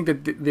 Now, do you think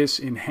that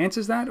this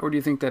enhances that, or do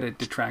you think that it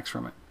detracts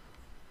from it?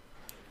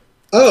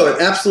 Oh,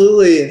 it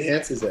absolutely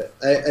enhances it.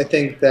 I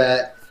think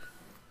that,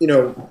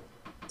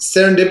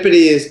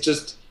 serendipity is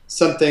just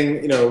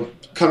something,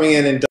 coming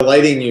in and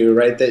delighting you,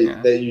 right?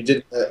 That you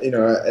did,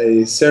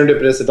 a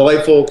serendipitous, a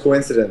delightful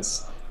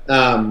coincidence.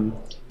 And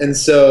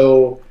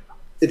so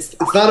it's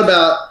not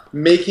about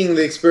making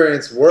the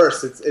experience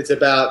worse. It's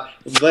about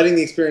letting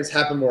the experience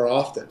happen more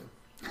often,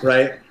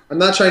 right? I'm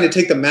not trying to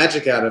take the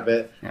magic out of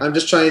it. Yeah. I'm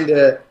just trying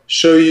to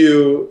show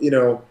you,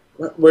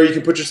 where you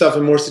can put yourself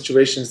in more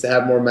situations to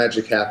have more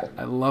magic happen.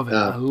 I love it.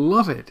 I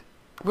love it.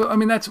 Well, I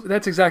mean, that's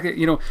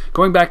exactly,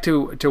 going back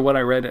to what I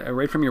read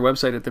right from your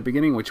website at the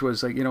beginning, which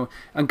was like,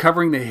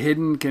 uncovering the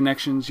hidden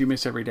connections you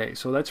miss every day.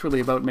 So that's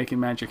really about making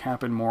magic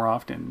happen more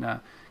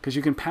often, because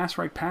you can pass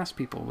right past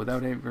people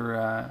without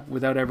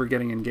ever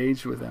getting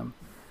engaged with them.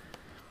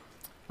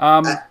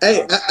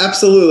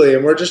 Absolutely,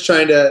 and we're just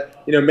trying to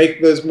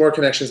make those more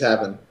connections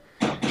happen.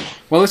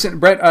 Well, listen,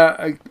 Brett,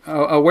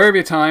 aware of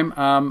your time,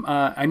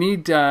 I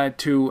need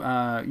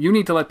you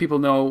need to let people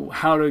know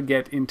how to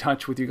get in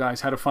touch with you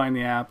guys, how to find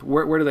the app.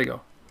 Where do they go?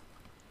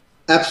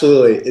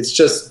 Absolutely. It's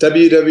just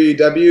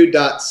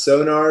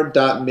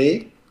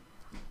www.sonar.me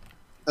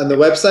on the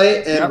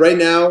website. And right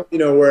now,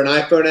 we're an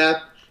iPhone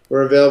app.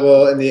 We're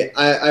available in the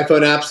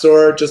iPhone App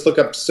Store. Just look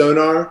up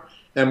Sonar,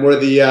 and we're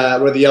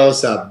the yellow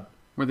sub.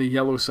 We're the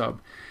yellow sub.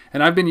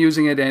 And I've been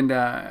using it, and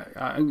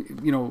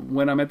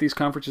when I'm at these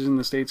conferences in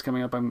the States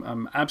coming up,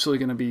 I'm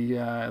absolutely going to be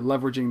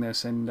leveraging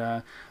this, and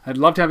I'd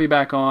love to have you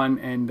back on,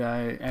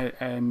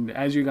 and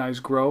as you guys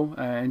grow,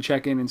 and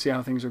check in and see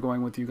how things are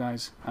going with you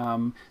guys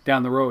down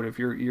the road, if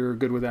you're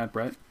good with that,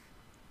 Brett.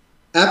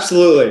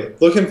 Absolutely.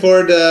 Looking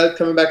forward to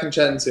coming back and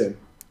chatting soon.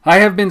 I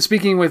have been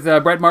speaking with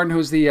Brett Martin,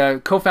 who's the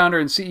co-founder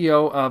and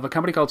CEO of a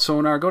company called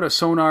Sonar. Go to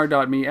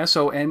sonar.me,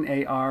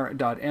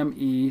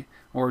 sonar.me.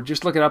 Or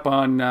just look it up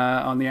on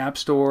the App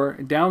Store,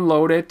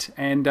 download it,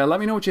 and let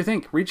me know what you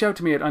think. Reach out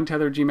to me at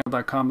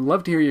untetheredgmail.com.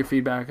 Love to hear your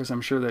feedback, as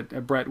I'm sure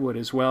that Brett would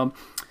as well.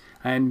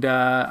 And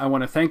I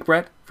want to thank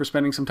Brett for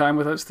spending some time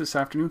with us this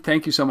afternoon.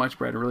 Thank you so much,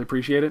 Brett. I really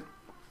appreciate it.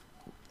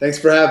 Thanks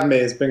for having me.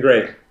 It's been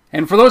great.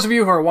 And for those of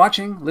you who are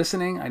watching,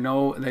 listening, I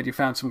know that you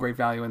found some great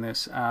value in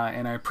this,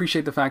 and I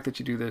appreciate the fact that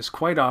you do this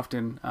quite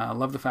often.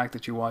 Love the fact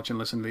that you watch and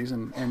listen to these,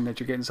 and that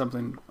you're getting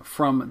something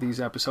from these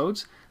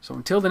episodes. So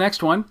until the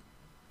next one,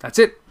 that's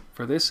it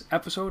for this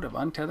episode of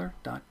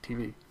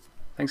Untether.tv.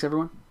 Thanks,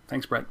 everyone.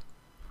 Thanks, Brett.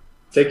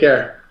 Take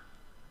care.